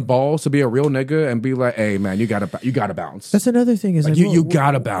academy has the saying. balls to be a real nigga and be like, hey man, you gotta bounce. That's another thing is Like, like, you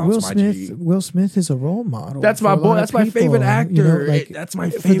gotta bounce, Will my Smith. G. Will Smith is a role model. That's for my a boy. lot of That's my people, favorite you know, actor. like, That's my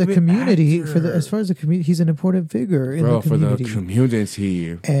for the favorite community. actor. As far as the community, he's an important figure in Bro, the for community. the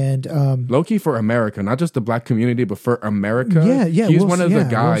community. And Low-key for America, not just the black community, but for America. Yeah, He's Will- one of yeah, the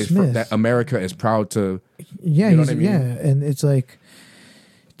Will guys Smith. that America is proud to. yeah, You know he's what I mean? yeah, and it's like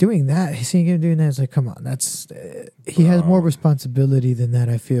doing that. Seeing him doing that is like, come on, that's he has more responsibility than that.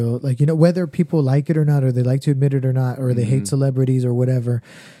 I feel like, you know, whether people like it or not, or they like to admit it or not, or they Mm-hmm. hate celebrities or whatever.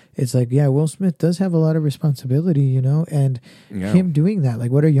 It's like, yeah, Will Smith does have a lot of responsibility, you know, and Yeah. him doing that.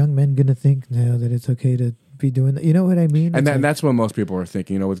 Like, what are young men gonna think now that it's okay to be doing that? You know what I mean? And It's like- that's what most people are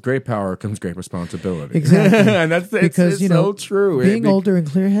thinking. You know, with great power comes great responsibility. Exactly. And it's because, you know, so true. being older and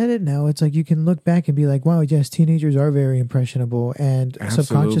clear-headed now, it's like you can look back and be like, wow, yes, teenagers are very impressionable, and Absolutely,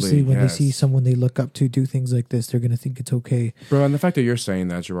 subconsciously when yes. they see someone they look up to do things like this, they're going to think it's okay. Bro, and the fact that you're saying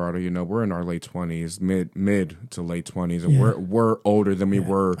that, Gerardo, you know, we're in our late 20s, mid to late 20s, and Yeah. we're older than we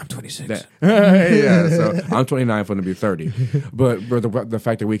were. I'm 26. That, yeah, so I'm 29, going to be 30. But the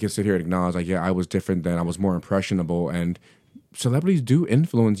fact that we can sit here and acknowledge, like, yeah, I was different then, I was more impressionable, and celebrities do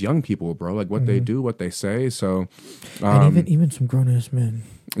influence young people, bro. Like what they do, what they say. So, And even some grown-ass men.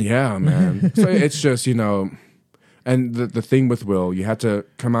 yeah, man. So it's just, you know, and the thing with Will, you had to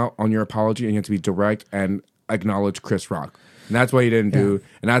come out on your apology and you had to be direct and acknowledge Chris Rock. And that's what he didn't do.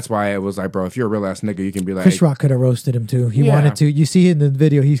 And that's why it was like, bro, if you're a real ass nigga, you can be like, Chris Rock could have roasted him too. He Yeah. wanted to. You see in the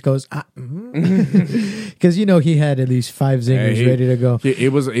video, he goes, because you know he had at least 5 zingers Hey, ready to go.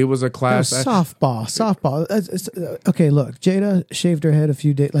 It was a It was class. softball. Okay, look, Jada shaved her head a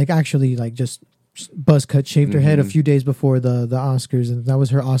few days, like actually, like just buzz cut, shaved her head a few days before the Oscars, and that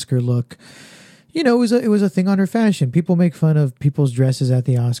was her Oscar look. You know, it was a thing on her fashion. People make fun of people's dresses at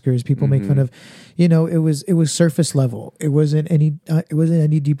the Oscars. People make fun of, you know, it was surface level. It wasn't any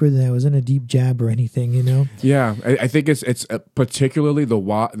deeper than that. It wasn't a deep jab or anything. You know. Yeah, I think it's particularly the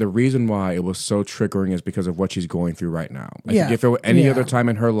reason why it was so triggering is because of what she's going through right now. I think if it were any other time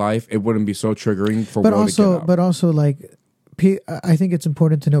in her life, it wouldn't be so triggering for Will to get out. But also, like, I think it's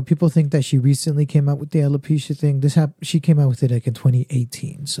important to know. People think that she recently came out with the alopecia thing. She came out with it like in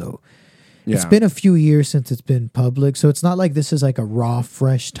 2018. So it's been a few years since it's been public. So it's not like this is like a raw,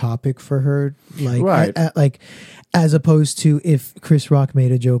 fresh topic for her. Like, Right. like as opposed to if Chris Rock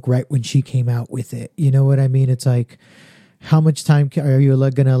made a joke right when she came out with it. You know what I mean? It's like, how much time are you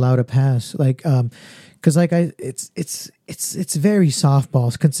going to allow to pass? Like, because like it's very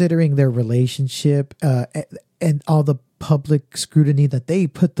softballs considering their relationship and all the public scrutiny that they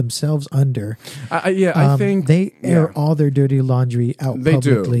put themselves under. I think they air all their dirty laundry out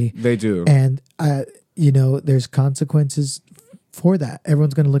publicly. They do. And you know, there's consequences for that.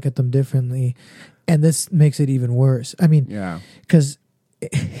 Everyone's going to look at them differently, and this makes it even worse. I mean, because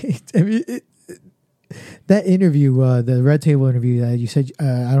that interview, the Red Table interview that you said,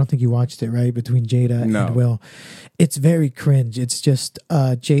 I don't think you watched it, right? Between Jada and Will. It's very cringe. It's just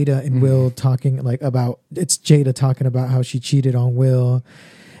Jada and Will talking it's Jada talking about how she cheated on Will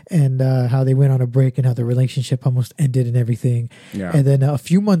and how they went on a break and how the relationship almost ended and everything. Yeah. And then a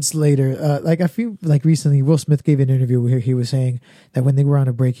few months later, recently, Will Smith gave an interview where he was saying that when they were on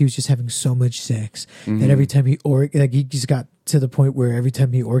a break, he was just having so much sex that every time he just got to the point where every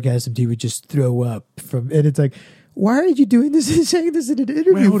time he orgasmed, he would just throw up and it's like, why are you doing this and saying this in an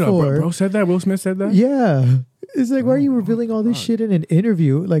interview? Wait, hold for? up, bro said that? Will Smith said that? Yeah. It's like, why are you revealing all this shit in an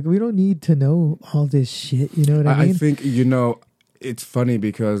interview? Like, we don't need to know all this shit. You know what I mean? I think, you know, it's funny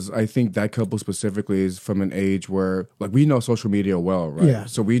because I think that couple specifically is from an age where, like, we know social media well, right? Yeah.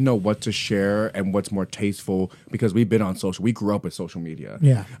 So we know what to share and what's more tasteful because we've been on social. We grew up with social media.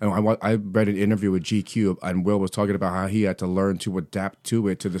 Yeah. And I read an interview with GQ, and Will was talking about how he had to learn to adapt to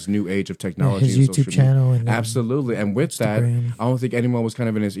it, to this new age of technology. His and YouTube social channel. media. And Absolutely. And with that, Instagram. I don't think anyone was kind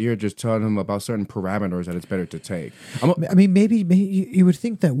of in his ear just telling him about certain parameters that it's better to take. I mean, maybe you would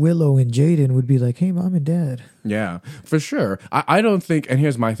think that Willow and Jaden would be like, hey, mom and dad. Yeah, for sure. I don't think, and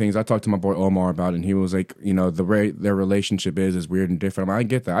here's my things. I talked to my boy Omar about it, and he was like, you know, the way their relationship is weird and different. I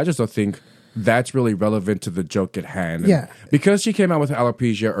get that. I just don't think that's really relevant to the joke at hand. Yeah. Because she came out with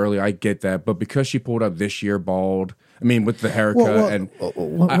alopecia early, I get that. But because she pulled up this year bald, I mean, with the haircut,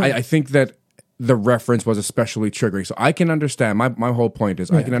 I think that the reference was especially triggering. So I can understand, my whole point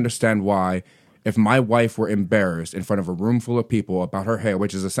is I can understand why if my wife were embarrassed in front of a room full of people about her hair,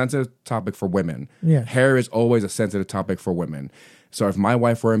 which is a sensitive topic for women. Yeah. Hair is always a sensitive topic for women. So if my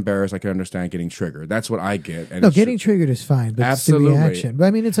wife were embarrassed, I could understand getting triggered. That's what I get. And No, getting triggered is fine, but Absolutely. it's the reaction. But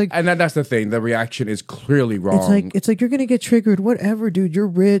I mean, it's like, and that's the thing. The reaction is clearly wrong. it's like you're gonna get triggered. Whatever, dude. You're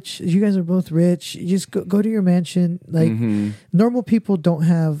rich. You guys are both rich. You just go to your mansion. Like normal people don't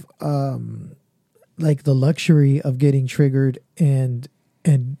have like the luxury of getting triggered and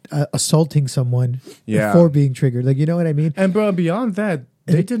assaulting someone before being triggered. Like, you know what I mean? And bro, beyond that,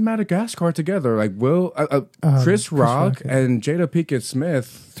 they did Madagascar together. Like Chris Rock and Jada Pinkett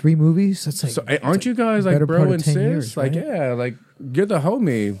Smith. 3 movies. That's like. So aren't you guys like bro and sis? Years, like right? yeah, like you're the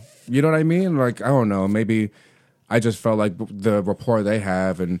homie. You know what I mean? Like I don't know. Maybe I just felt like the rapport they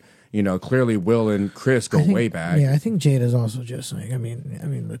have, and you know, clearly Will and Chris go way back. Yeah, I think Jada's also just like. I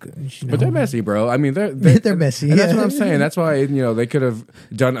mean, look. But they're messy, bro. I mean, they're messy. And that's what I'm saying. That's why they could have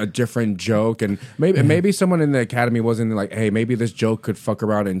done a different joke, and maybe someone in the Academy wasn't like, hey, maybe this joke could fuck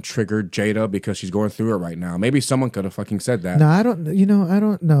around and trigger Jada because she's going through it right now. Maybe someone could have fucking said that. No, I don't. I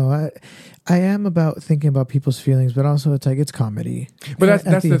don't know. I am about thinking about people's feelings, but also it's like it's comedy. But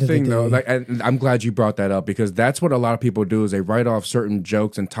that's the thing, though. Like, and I'm glad you brought that up because that's what a lot of people do is they write off certain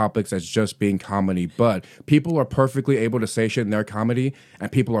jokes and topics as just being comedy. But people are perfectly able to say shit in their comedy,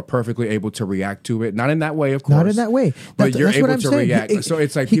 and people are perfectly able to react to it. Not in that way, of course. Not in that way. But you're that's able what I'm to saying. react. So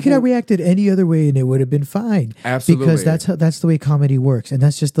it's like he could have reacted any other way, and it would have been fine. Absolutely, because that's the way comedy works, and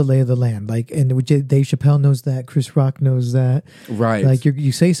that's just the lay of the land. Like, and Dave Chappelle knows that. Chris Rock knows that. Right. Like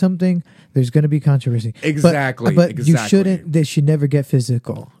you say something, there's going to be controversy. Exactly. But you shouldn't. They should never get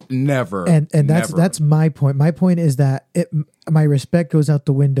physical. Never. And that's my point. My point is that my respect goes out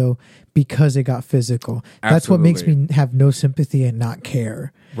the window because it got physical. That's what makes me have no sympathy and not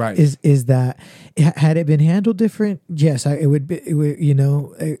care. Right. Is that had it been handled different? Yes, it would be. It would,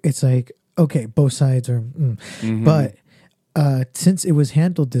 it's like okay, both sides are. But since it was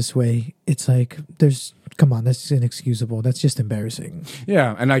handled this way, it's like come on, that's inexcusable. That's just embarrassing.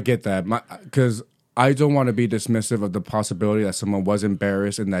 Yeah, and I get that because I don't want to be dismissive of the possibility that someone was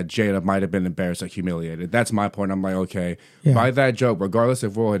embarrassed and that Jada might have been embarrassed or humiliated. That's my point. I'm like, okay, by that joke, regardless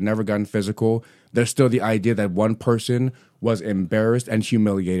if Will had never gotten physical, there's still the idea that one person was embarrassed and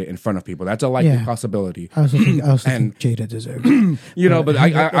humiliated in front of people. That's a likely possibility. I also think Jada deserves it. But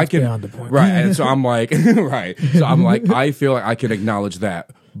I can beyond the point. Right. And so I'm like, right. So I'm like, I feel like I can acknowledge that.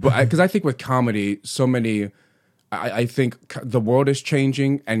 But because I think with comedy, so many. I think the world is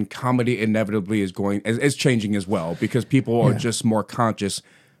changing, and comedy inevitably is changing as well because people are just more conscious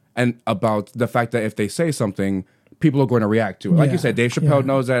and about the fact that if they say something, people are going to react to it. Like you said, Dave Chappelle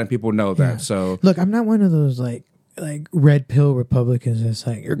knows that, and people know that. So look, I'm not one of those like red pill Republicans. It's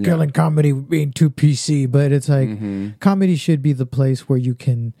like you're killing comedy being too PC, but it's like comedy should be the place where you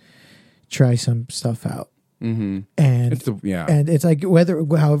can try some stuff out. And it's like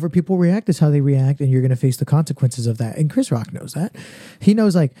however people react is how they react, and you're going to face the consequences of that. And Chris Rock knows that. He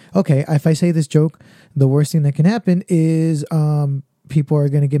knows like, okay, if I say this joke, the worst thing that can happen is people are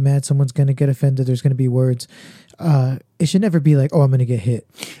going to get mad, someone's going to get offended, there's going to be words. It should never be like, oh, I'm going to get hit.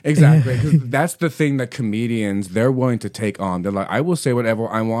 Exactly. 'Cause that's the thing that comedians, they're willing to take on. They're like, I will say whatever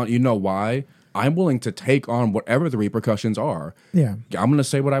I want. You know why? I'm willing to take on whatever the repercussions are. Yeah. I'm going to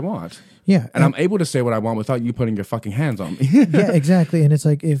say what I want. Yeah. And I'm able to say what I want without you putting your fucking hands on me. Yeah, exactly. And it's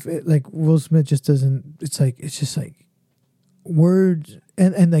like, like Will Smith just doesn't, it's just like words.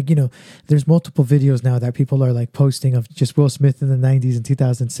 And like, there's multiple videos now that people are like posting of just Will Smith in the 90s and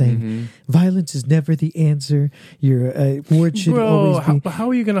 2000s saying, violence is never the answer. Your word should always be. How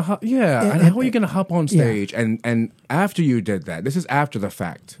are you going to hop? Yeah. And how are you going to hop on stage? Yeah. And after you did that, this is after the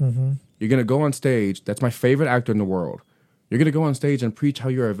fact. You're going to go on stage. That's my favorite actor in the world. You're going to go on stage and preach how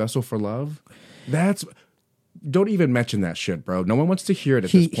you're a vessel for love? Don't even mention that shit, bro. No one wants to hear it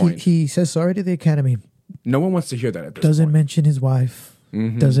at this point. He says sorry to the Academy. No one wants to hear that at this point. Doesn't mention his wife.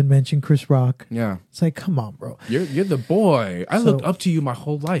 Doesn't mention Chris Rock. Yeah. It's like, come on, bro. You're the boy. I looked up to you my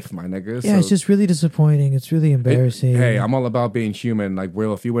whole life, my nigga. Yeah, it's just really disappointing. It's really embarrassing. Hey, I'm all about being human. Like,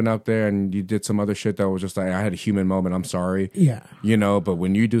 Will, if you went up there and you did some other shit that was just like, I had a human moment, I'm sorry. Yeah. But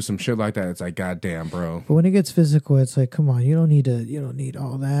when you do some shit like that, it's like, goddamn, bro. But when it gets physical, it's like, come on, you don't need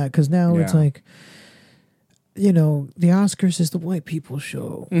all that. Because now it's like, the Oscars is the white people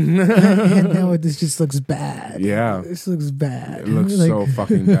show. And now this just looks bad. Yeah. This looks bad. It looks so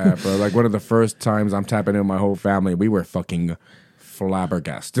fucking bad, bro. Like one of the first times I'm tapping in my whole family, we were fucking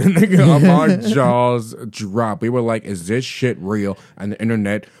flabbergasted. Nigga, our jaws dropped. We were like, "Is this shit real?" And the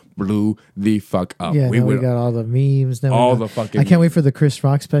internet blew the fuck up. Yeah, we got all the memes. Now all the fucking. I can't wait for the Chris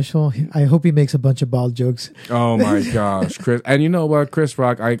Rock special. I hope he makes a bunch of bald jokes. Oh my gosh, Chris! And you know what, Chris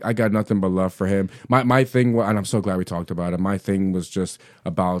Rock, I got nothing but love for him. My thing, and I'm so glad we talked about it. My thing was just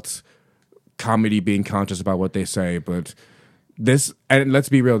about comedy being conscious about what they say, but this, and let's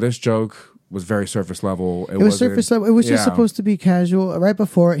be real, this joke was very surface level. It was surface level. It was just supposed to be casual. Right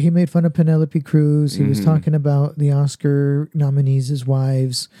before it, he made fun of Penelope Cruz. He was talking about the Oscar nominees as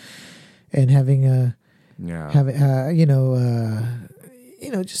wives, and having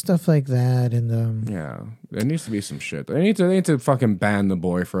just stuff like that. And there needs to be some shit. They need to fucking ban the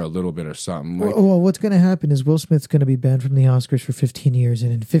boy for a little bit or something. Like, well, what's going to happen is Will Smith's going to be banned from the Oscars for 15 years,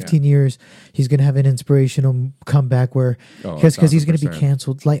 and in 15 years, he's going to have an inspirational comeback where because he's going to be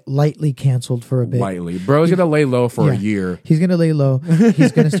canceled, lightly canceled for a bit. Lightly, bro, he's going to lay low for a year. He's going to lay low.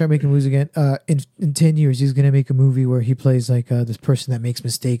 He's going to start making movies again. In 10 years, he's going to make a movie where he plays like this person that makes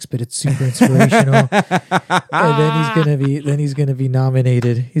mistakes, but it's super inspirational. And then he's going to be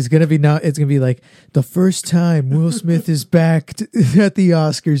nominated. He's going to be it's going to be like the first time Will Smith is back at the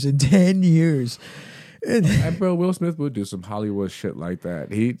Oscars in 10 years. And bro, Will Smith would do some Hollywood shit like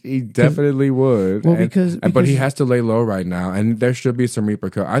that. He definitely would. Well, because but he has to lay low right now, and there should be some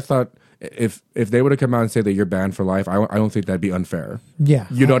repercussions. I thought if they would have come out and say that you're banned for life, I don't think that'd be unfair. Yeah,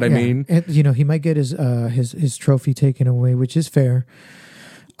 you know what I mean. And, he might get his trophy taken away, which is fair.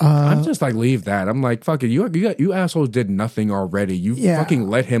 I'm just like, leave that. I'm like, fuck it. You assholes did nothing already. You fucking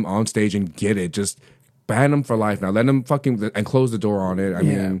let him on stage and get it. Just ban him for life now. Let him fucking and close the door on it. I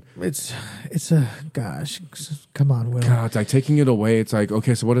mean, it's a gosh. Come on, Will. God, it's like taking it away. It's like,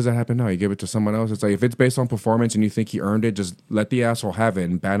 okay, so what does that happen now? You give it to someone else. It's like if it's based on performance and you think he earned it, just let the asshole have it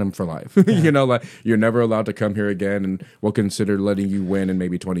and ban him for life. Yeah. Like you're never allowed to come here again, and we'll consider letting you win in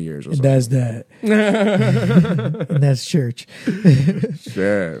maybe 20 years or something. That's that. And that's church.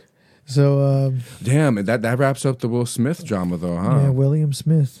 Shit. So damn, that wraps up the Will Smith drama, though, huh? Yeah, William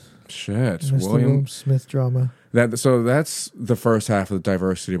Smith. Shit, that's William Smith drama. So that's the first half of the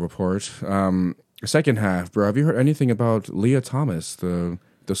diversity report. The second half, bro. Have you heard anything about Leah Thomas, the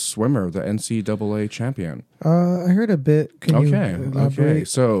swimmer, the NCAA champion? I heard a bit. Can you elaborate? Okay.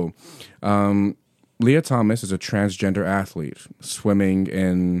 So, Leah Thomas is a transgender athlete swimming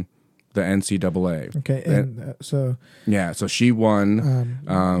in the NCAA. Okay, and so she won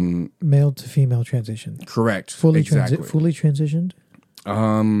male to female transition. Correct. Fully transitioned.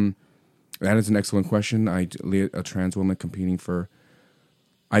 That is an excellent question. A trans woman competing for.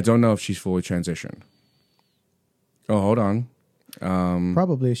 I don't know if she's fully transitioned. Oh, hold on.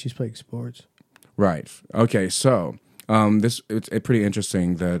 Probably if she's playing sports. Right. Okay. So it's pretty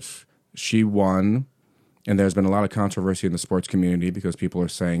interesting that she won. And there's been a lot of controversy in the sports community because people are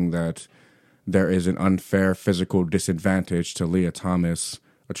saying that there is an unfair physical disadvantage to Leah Thomas,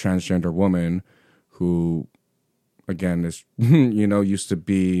 a transgender woman who, again, is used to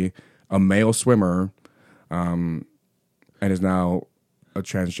be a male swimmer, and is now a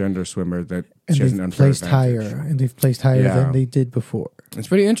transgender swimmer that she has an unfair advantage. And they've placed higher than they did before. It's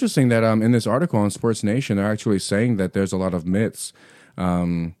pretty interesting that in this article on Sports Nation, they're actually saying that there's a lot of myths.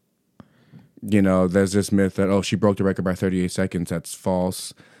 There's this myth that, she broke the record by 38 seconds. That's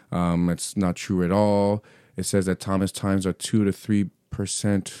false. It's not true at all. It says that Thomas times are 2 to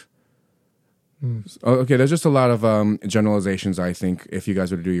 3%. Okay, there's just a lot of generalizations, I think, if you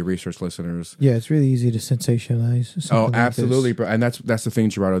guys were to do your research, listeners. Yeah, it's really easy to sensationalize. Oh, absolutely, bro. And that's the thing,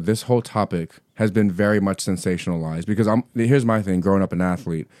 Gerardo. This whole topic has been very much sensationalized because here's my thing, growing up an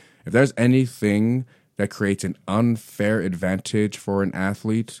athlete. If there's anything that creates an unfair advantage for an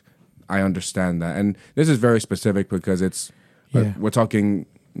athlete, I understand that. And this is very specific because we're talking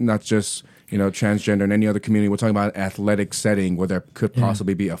not just, transgender and any other community. We're talking about an athletic setting where there could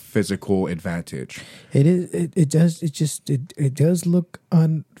possibly be a physical advantage. It is. It does look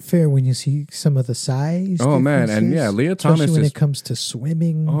unfair when you see some of the size. Oh man, and Leah Thomas, especially when it comes to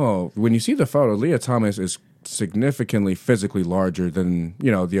swimming. Oh, when you see the photo, Leah Thomas is significantly physically larger than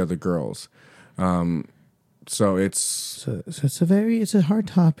the other girls. So it's a hard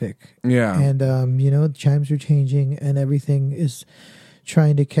topic. Yeah. And chimes are changing and everything is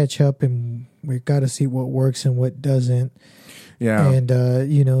trying to catch up, and we've got to see what works and what doesn't. Yeah. And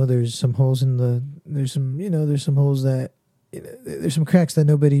there's some holes there's some cracks that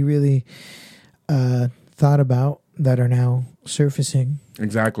nobody really thought about that are now surfacing.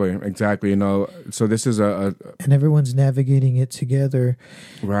 Exactly. So this is and everyone's navigating it together.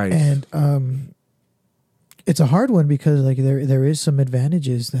 Right. And it's a hard one because there is some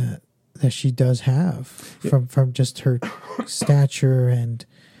advantages that that she does have from just her stature and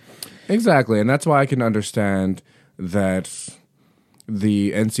exactly, and that's why I can understand that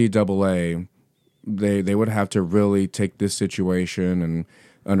the NCAA they would have to really take this situation and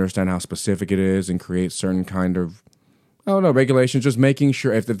understand how specific it is and create certain kind of regulations, just making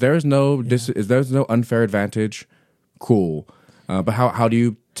sure if there's no if there's no unfair advantage, cool. But how do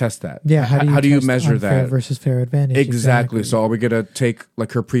you test that? Yeah, how do you measure unfair that versus fair advantage? Exactly. So are we gonna take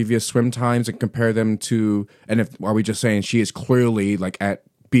like her previous swim times and compare them to, and are we just saying she is clearly like at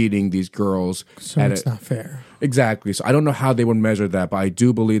beating these girls? So it's not fair. Exactly. So I don't know how they would measure that, but I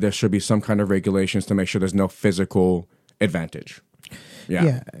do believe there should be some kind of regulations to make sure there's no physical advantage.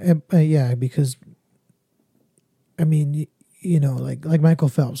 Yeah. Yeah, because I mean, like Michael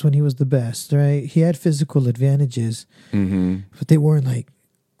Phelps when he was the best, right? He had physical advantages, but they weren't like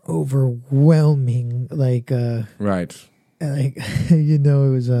overwhelming, right. Like it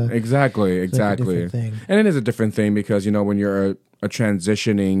was exactly. Like a different thing. And it is a different thing because when you're a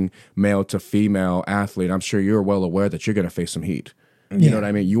transitioning male to female athlete, I'm sure you're well aware that you're going to face some heat. You know what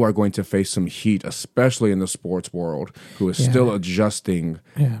I mean? You are going to face some heat, especially in the sports world, who is still adjusting.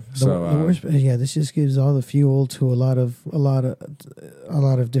 Yeah. The worst, this just gives all the fuel to a lot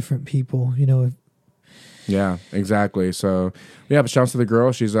of different people. Yeah, exactly. So but shouts to the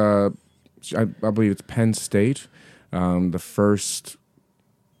girl. She's I believe it's Penn State, the first.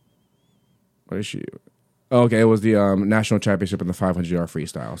 What is she? Oh, okay, it was the national championship in the 500-yard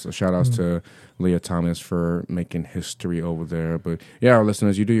freestyle. So shout outs to Leah Thomas for making history over there. But yeah, our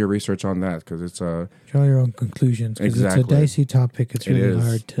listeners, you do your research on that because it's draw your own conclusions because exactly. It's a dicey topic. It's really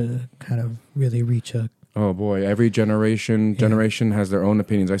hard to kind of really reach a. Oh boy, every generation has their own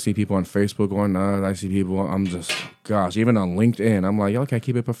opinions. I see people on Facebook going, I see people. I'm just, gosh, even on LinkedIn, I'm like, y'all can't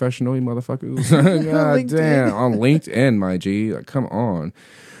keep it professional, you motherfuckers. God damn, on LinkedIn, my G, like, come on.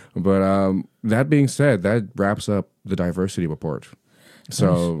 But that being said, that wraps up the diversity report.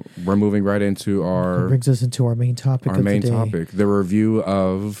 So we're moving right into that brings us into our main topic. The review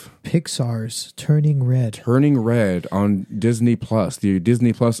of Pixar's Turning Red. Turning Red on Disney Plus, the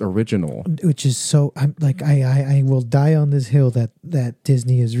Disney Plus original, which is so. I will die on this hill that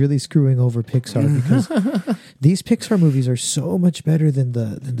Disney is really screwing over Pixar because these Pixar movies are so much better than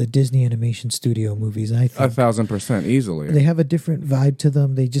the Disney Animation Studio movies. I think 1,000% easily. They have a different vibe to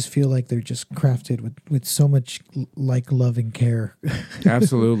them. They just feel like they're just crafted with so much love and care.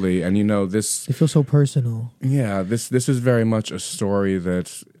 Absolutely, and this they feel so personal. Yeah, this is very much a story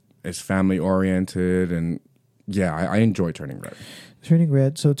that is family oriented, and I enjoy Turning Red. Turning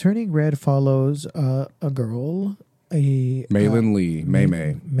Red. So Turning Red follows a girl, Maylin Lee,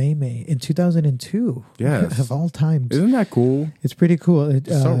 May in 2002. Yes, of all times. Isn't that cool? It's pretty cool.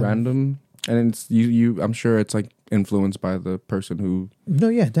 It's so random, and it's you. I'm sure it's like influenced by the person who. No,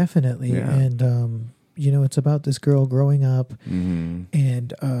 yeah, definitely, and it's about this girl growing up,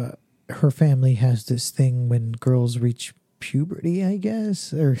 and her family has this thing when girls reach puberty, I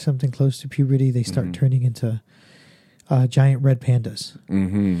guess, or something close to puberty, they start turning into giant red pandas.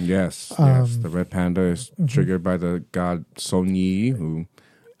 Yes, the red panda is triggered by the god Sun Yi, who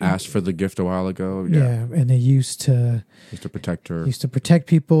asked for the gift a while ago. Yeah, and they used to protect her. Used to protect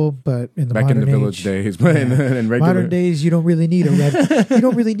people, but in the back modern in the village days, but in regular modern days, you don't really need a red. You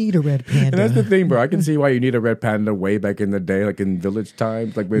don't really need a red panda. And that's the thing, bro. I can see why you need a red panda way back in the day, like in village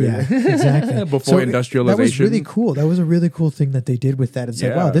times, like exactly before industrialization. That was really cool. That was a really cool thing that they did with that. It's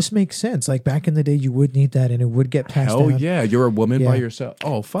like, wow, this makes sense. Like back in the day, you would need that, and it would get passed down. Hell yeah, you're a woman by yourself.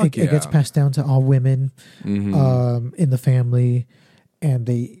 Oh fuck it gets passed down to all women in the family, and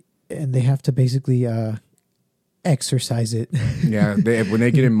they have to basically exercise it. When they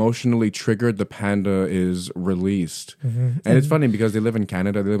get emotionally triggered, the panda is released. And it's funny because they live in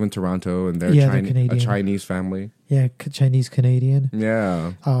Canada, they live in Toronto, and they're a Chinese family. Yeah, Chinese Canadian.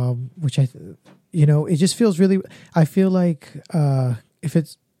 Yeah. Which it just feels really. I feel like if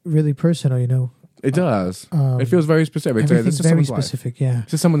it's really personal, it does. It feels very specific. It's very specific. Life. Yeah,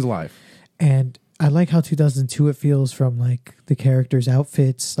 it's just someone's life. And I like how 2002 it feels from like the characters'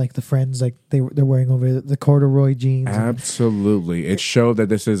 outfits, like the friends, like they're wearing over the corduroy jeans. Absolutely. It showed that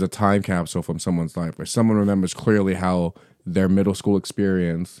this is a time capsule from someone's life where someone remembers clearly how their middle school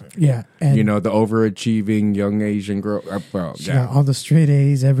experience. Yeah. And the overachieving young Asian girl. All the straight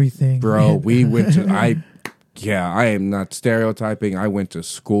A's, everything. Bro, we went to, I am not stereotyping. I went to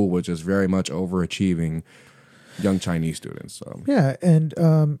school which is very much overachieving young Chinese students. So. Yeah, and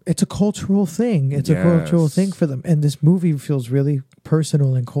it's a cultural thing. It's a cultural thing for them. And this movie feels really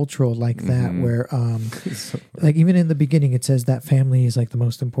personal and cultural like that, where like even in the beginning it says that family is like the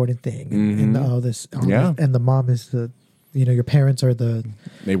most important thing. And all this, and the mom is the your parents are the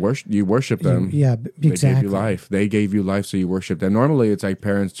you worship them. exactly. They gave you life. They gave you life, so you worship them. Normally, it's like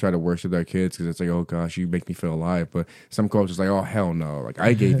parents try to worship their kids because it's like, oh gosh, you make me feel alive. But some cultures like, oh hell no, like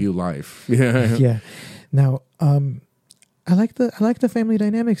I gave you life. Yeah. Yeah. Now, I like the family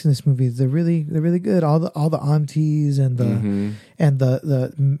dynamics in this movie. They're really good. All the aunties and the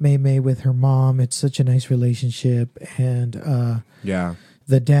Mei Mei with her mom. It's such a nice relationship. And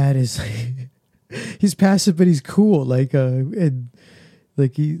the dad is he's passive but he's cool. I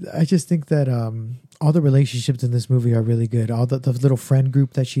just think that all the relationships in this movie are really good. All the little friend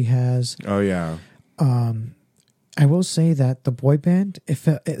group that she has. Oh yeah. I will say that the boy band,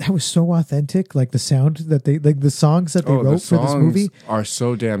 that was so authentic. Like the sound that they, like the songs that they wrote for this movie, are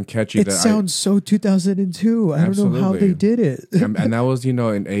so damn catchy. It sounds so 2002. I don't know how they did it. And that was,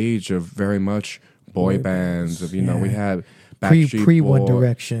 an age of very much boy bands. Of we had Backstreet pre One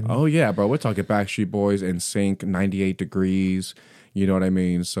Direction. Oh yeah, bro. We're talking Backstreet Boys, NSYNC, 98 Degrees. You know what I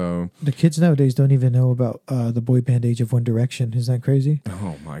mean? So the kids nowadays don't even know about the boy band age of One Direction. Isn't that crazy?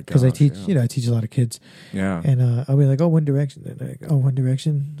 Oh my god! Because I teach, I teach a lot of kids. Yeah. And I'll be like, "Oh, One Direction." They're like, "Oh, One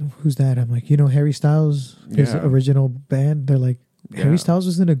Direction. Who's that?" I'm like, Harry Styles, his original band. They're like, Harry Styles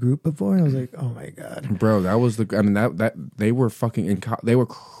was in a group before. I was like, "Oh my god, bro!" That was that they were fucking they were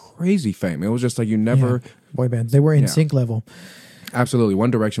crazy fame. It was just like you never boy bands. They were in sync level. Absolutely.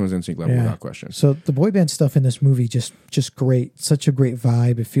 One Direction was NSYNC level without question. So the boy band stuff in this movie, just great. Such a great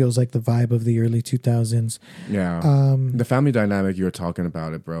vibe. It feels like the vibe of the early 2000s. Yeah. The family dynamic you were talking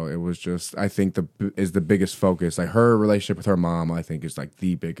about it, bro. It was just, I think is the biggest focus. Like her relationship with her mom, I think is like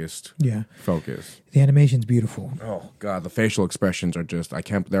the biggest focus. The animation's beautiful. Oh God. The facial expressions are just,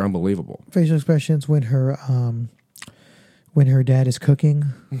 they're unbelievable. Facial expressions when her dad is cooking.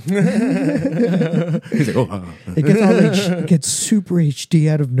 He's like, oh. It gets super HD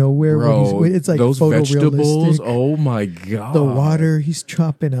out of nowhere. Bro, it's like those vegetables, oh my God. The water, he's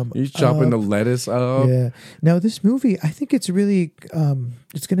chopping them He's chopping the lettuce up. Yeah. Now, this movie, I think it's really,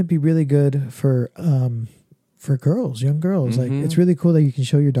 it's going to be really good for girls, young girls. Like, it's really cool that you can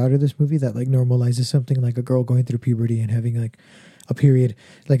show your daughter this movie that, like, normalizes something like a girl going through puberty and having, like, a period.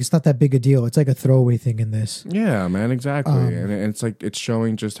 Like, it's not that big a deal. It's like a throwaway thing in this. Yeah, man, exactly. And it's like, it's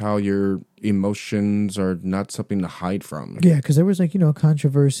showing just how your emotions are not something to hide from. Yeah, because there was like,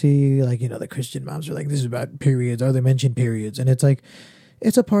 controversy, like, the Christian moms are like, this is about periods. Oh, they mentioned periods. And it's like,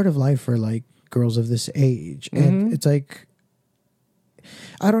 it's a part of life for like girls of this age. And it's like,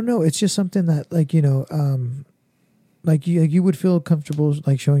 I don't know. It's just something that like, like you would feel comfortable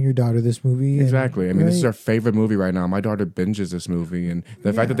like showing your daughter this movie. Exactly. I mean, this is our favorite movie right now. My daughter binges this movie, and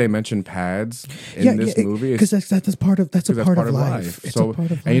the fact that they mention pads in this movie, because that's part of life. It's so, a part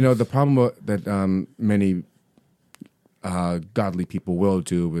of life. And the problem that many godly people will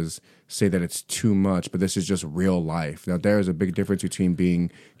do is say that it's too much, but this is just real life. Now, there is a big difference between being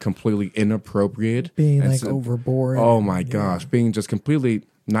completely inappropriate, being like overboard. Oh my gosh, being just completely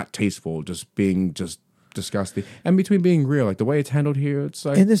not tasteful, just being just disgusting, and between being real, like the way it's handled here, it's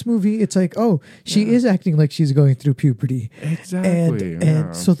like in this movie, it's like, oh, she is acting like she's going through puberty, exactly,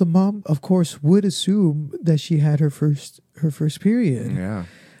 and so the mom, of course, would assume that she had her first period,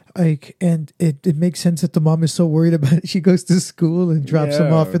 like, and it makes sense that the mom is so worried about it. She goes to school and drops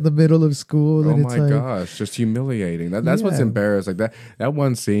him off in the middle of school, and it's my gosh, just humiliating. That's what's embarrassing. That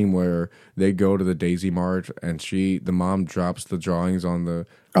one scene where they go to the Daisy Mart and the mom drops the drawings on the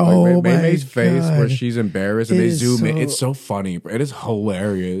May's face where she's embarrassed, and they zoom in. It's so funny. It is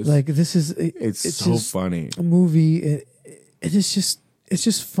hilarious. Like, this is it's so funny. A movie. It is just. It's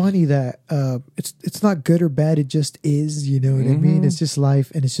just funny that it's not good or bad. It just is. You know what I mean? It's just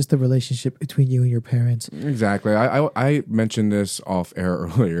life, and it's just the relationship between you and your parents. Exactly. I mentioned this off air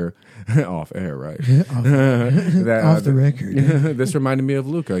earlier. Off air, right? Off the record. This reminded me of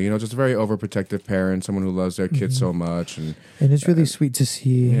Luca. Just a very overprotective parent, someone who loves their kids so much, and it's really sweet to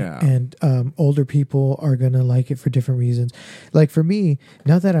see. Yeah. And older people are gonna like it for different reasons. Like for me,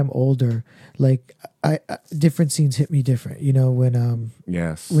 now that I'm older, like I different scenes hit me different.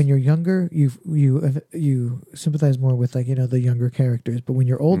 When you're younger, you sympathize more with like the younger characters, but when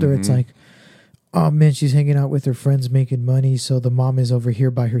you're older, it's like, oh man, she's hanging out with her friends making money, so the mom is over here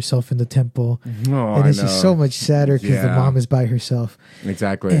by herself in the temple. And it's just so much sadder because the mom is by herself.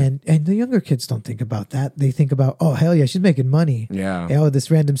 Exactly. And the younger kids don't think about that. They think about, oh hell yeah, she's making money. Yeah. Oh, this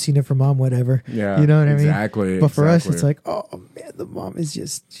random scene of her mom, whatever. Yeah. You know what I mean? Exactly. But for us, it's like, oh man, the mom is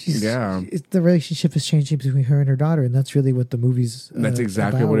just the relationship is changing between her and her daughter, and that's really what the movie's that's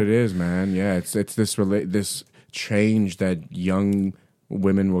exactly about. what it is, man. Yeah, it's this change that young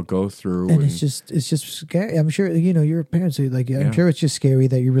women will go through. And it's just scary. I'm sure your parents are like. I'm sure it's just scary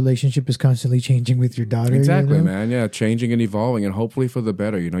that your relationship is constantly changing with your daughter. Exactly, man. Yeah, changing and evolving, and hopefully for the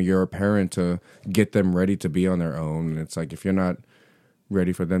better. You're a parent to get them ready to be on their own. And it's like if you're not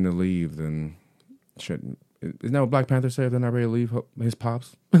ready for them to leave, then shit. Isn't that what Black Panther said? If they're not ready to leave his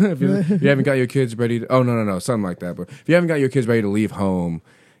pops. If you haven't got your kids ready to, no, something like that. But if you haven't got your kids ready to leave home,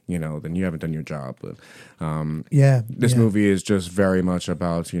 then you haven't done your job. But this movie is just very much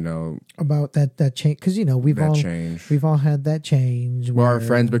about about that change, because we've all had that change where our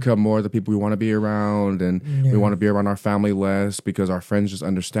friends become more the people we want to be around, and we want to be around our family less because our friends just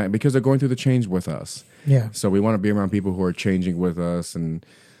understand, because they're going through the change with us. Yeah. So we want to be around people who are changing with us, and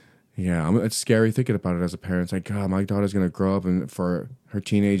it's scary thinking about it as a parent. It's like, God, my daughter's gonna grow up and for her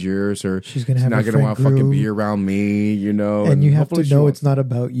teenage years, or she's not gonna want to fucking be around me, And you have to know it's not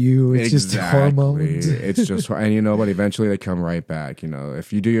about you. It's just hormones. It's just, and but eventually they come right back.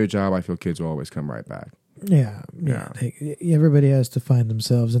 If you do your job, I feel kids will always come right back. Yeah. Everybody has to find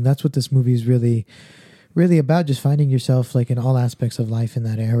themselves, and that's what this movie is really about, just finding yourself like in all aspects of life in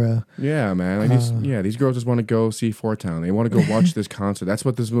that era. Yeah, man. These girls just want to go see Four Town. They want to go watch this concert. That's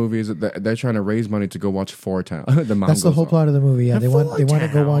what this movie is. They're trying to raise money to go watch Four Town. That's the whole plot of the movie. Yeah, they want to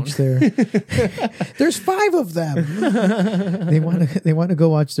go watch their. There's 5 of them. they want to go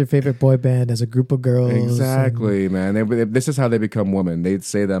watch their favorite boy band as a group of girls. Exactly, man. This is how they become women. They'd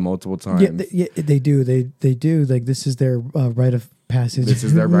say that multiple times. Yeah, they do. They do. Like, this is their rite of passage. This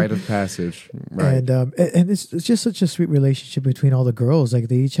is their rite of passage, right? And it's just such a sweet relationship between all the girls. Like,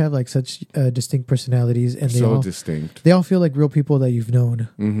 they each have like such distinct personalities, and distinct. They all feel like real people that you've known.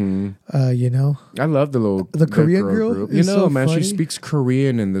 Mm-hmm. I love the Korean girl. Man, she speaks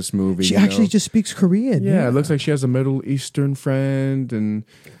Korean in this movie. She actually just speaks Korean. Yeah, it looks like she has a Middle Eastern friend, and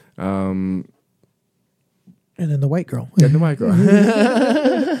then the white girl. Yeah, the white girl.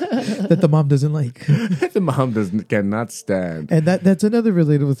 That the mom doesn't like. The mom cannot stand. And that's another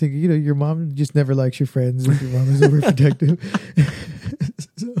relatable thing. Your mom just never likes your friends if your mom is overprotective.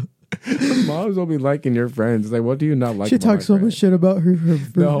 Moms will be liking your friends. It's like, what do you not like? She talks so much shit about her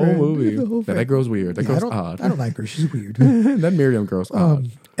the whole movie. That girl's weird. That girl's odd. I don't like her. She's weird. That Miriam girl's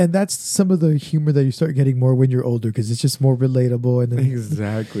odd. And that's some of the humor that you start getting more when you're older, because it's just more relatable. And then,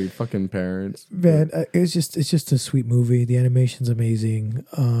 exactly, fucking parents. Man, it's just a sweet movie. The animation's amazing.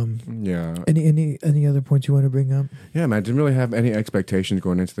 Yeah. Any other points you want to bring up? Yeah, man. I didn't really have any expectations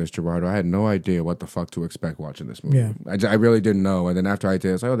going into this, Gerardo. I had no idea what the fuck to expect watching this movie. Yeah. I really didn't know. And then after I did,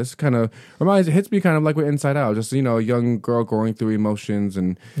 I was like, oh, this kind of hits me kind of like with Inside Out. Just, a young girl going through emotions,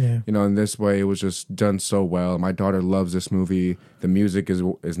 and in this way, it was just done so well. My daughter loves this movie. The music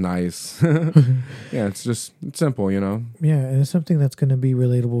is nice. Yeah, it's simple, Yeah, and it's something that's going to be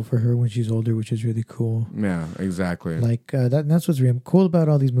relatable for her when she's older, which is really cool. Yeah, exactly. Like that's what's really cool about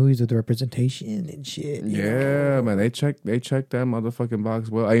all these movies, with the representation and shit. Yeah, man, they checked that motherfucking box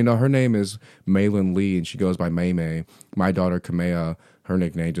well. Her name is Maylin Lee, and she goes by May May. My daughter Kamea, her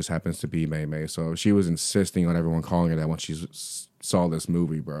nickname just happens to be May May. So she was insisting on everyone calling her that when she saw this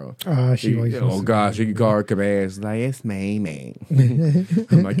movie, bro. She could call her Kamea. It's like, it's May May.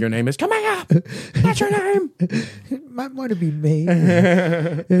 I'm like, your name is Kamea. That's your name. Might want to be May.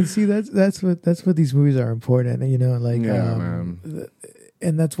 And see, that's what these movies are important. Man.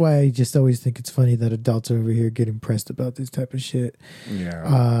 And that's why I just always think it's funny that adults over here get impressed about this type of shit.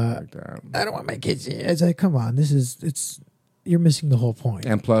 Yeah, like that. I don't want my kids. It's like, come on, you're missing the whole point.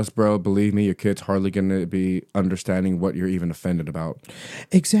 And plus, bro, believe me, your kid's hardly going to be understanding what you're even offended about.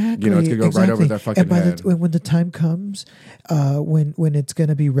 Exactly. It's going to go right over their fucking head. When the time comes, when it's going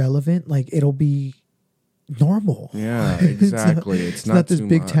to be relevant, like, it'll be normal. Yeah, exactly. It's not this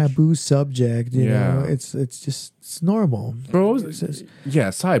big taboo subject. You know, it's normal. Bro,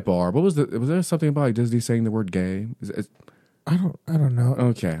 sidebar. Was there something about like Disney saying the word gay? I don't know.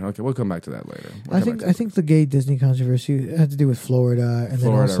 Okay. We'll come back to that later. I think the gay Disney controversy had to do with Florida, and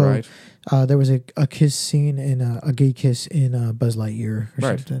then also right? There was a kiss scene in a gay kiss in Buzz Lightyear or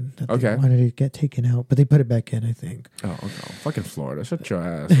something that they wanted to get taken out, but they put it back in, I think. Oh, okay. Fucking Florida! Shut your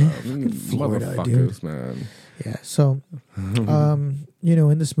ass up, Florida, motherfuckers, dude. Man. Yeah. So,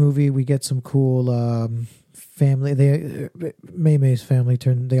 in this movie we get some cool family. May May's family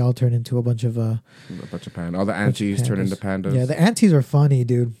they all turn into a bunch of pandas. All the aunties turn into pandas. Yeah, the aunties are funny,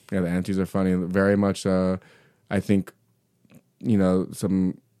 dude. Yeah, the aunties are funny. Very much. I think,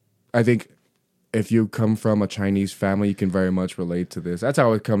 I think if you come from a Chinese family, you can very much relate to this. That's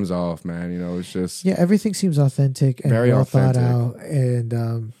how it comes off, man. It's just everything seems authentic and very well authentic. thought out,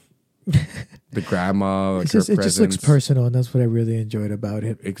 and the grandma, like It's just, her it presence. just looks personal, and that's what I really enjoyed about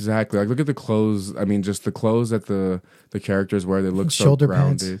it. Exactly. Like, look at the clothes. I mean, just the clothes that the characters wear. They look so Shoulder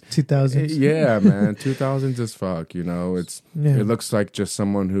grounded. pads, 2000s. Yeah, man. 2000s as fuck. You know, Yeah. it looks like just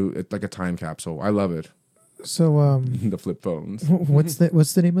someone who it's like a time capsule. I love it. So, The flip phones. what's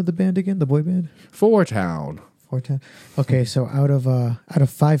the name of the band again? The boy band? Four Town. Four Town. Okay, so out of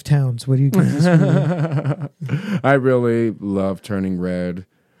 5 towns, what do you give this movie? I really love Turning Red.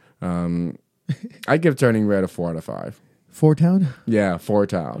 I give Turning Red a 4 out of 5. 4 Town? Yeah, Four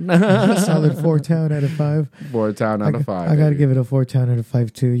Town. Solid 4 Town out of 5. Four Town out of 5. I got to give it a 4 Town out of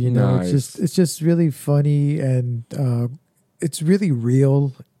 5 too. You know, Nice. it's just really funny, and it's really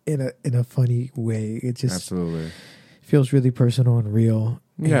real in a funny way. It just Absolutely. feels really personal and real.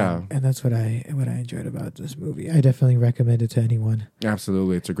 Yeah. And that's what I enjoyed about this movie. I definitely recommend it to anyone.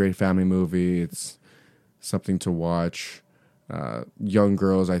 Absolutely. It's a great family movie. It's something to watch. Young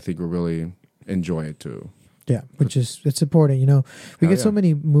girls, I think, will really enjoy it too. Yeah, which is it's important. You know, we Hell get so yeah.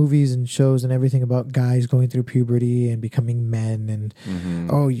 many movies and shows and everything about guys going through puberty and becoming men, and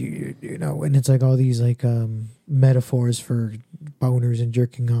oh, you know, and it's like all these like metaphors for boners and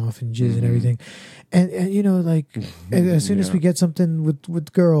jerking off and jizz and everything, and you know, like as soon as Yeah. we get something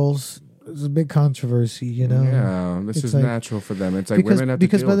with girls, there's a big controversy. You know, Yeah, this It's is like- natural for them. It's like women have to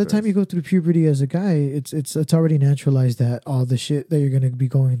because deal by the with time this. you go through puberty as a guy, it's already naturalized that all the shit that you're going to be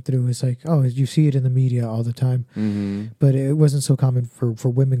going through is like, oh, you see it in the media all the time. But it wasn't so common for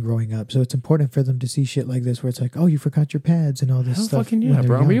women growing up. So it's important for them to see shit like this where it's like, oh, you forgot your pads and all this Hell stuff. fucking when yeah, they're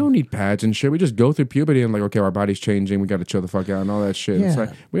bro. We young. don't need pads and shit. We just go through puberty and like, okay, our body's changing. We got to chill the fuck out and all that shit. It's Yeah. like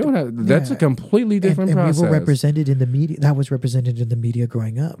we don't have. That's Yeah. a completely different and process. we were represented in the media. That was represented in the media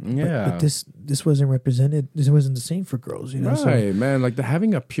growing up. Yeah. But this wasn't represented. This wasn't the same for girls, you know. Right, man. Like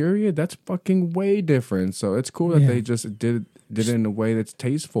having a period, that's fucking way different. So it's cool that Yeah. they just did it in a way that's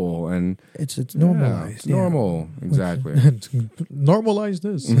tasteful and It's yeah, normalized. it's normal. Exactly. Normalize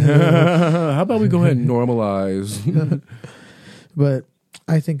this. How about we go ahead and normalize? But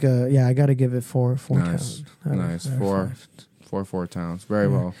I think, I got to give it four Nice. towns. Nice. Out of Four. 5. Four towns. Very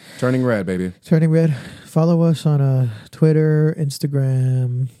well. Turning Red, baby. Turning Red. Follow us on Twitter,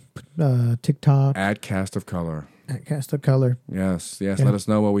 Instagram, TikTok, Add Cast of Color. at Cast of Color. Yes. Yeah. Let us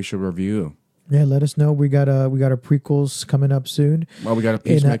know what we should review. Yeah, let us know. We got our prequels coming up soon Well, we got a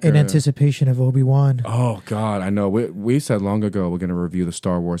Peacemaker. in anticipation of Obi-Wan. Oh God, I know. We said long ago we're going to review the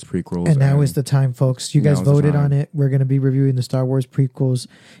Star Wars prequels, And now is the time, folks. You guys Now's the voted time. on it. We're going to be reviewing the Star Wars prequels.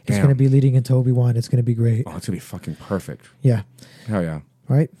 It's Damn. going to be leading into Obi-Wan. It's going to be great. Oh, it's gonna be fucking perfect. Yeah. Hell yeah.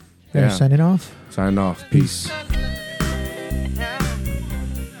 All right. Yeah. Signing off. Signing off. Peace. Peace.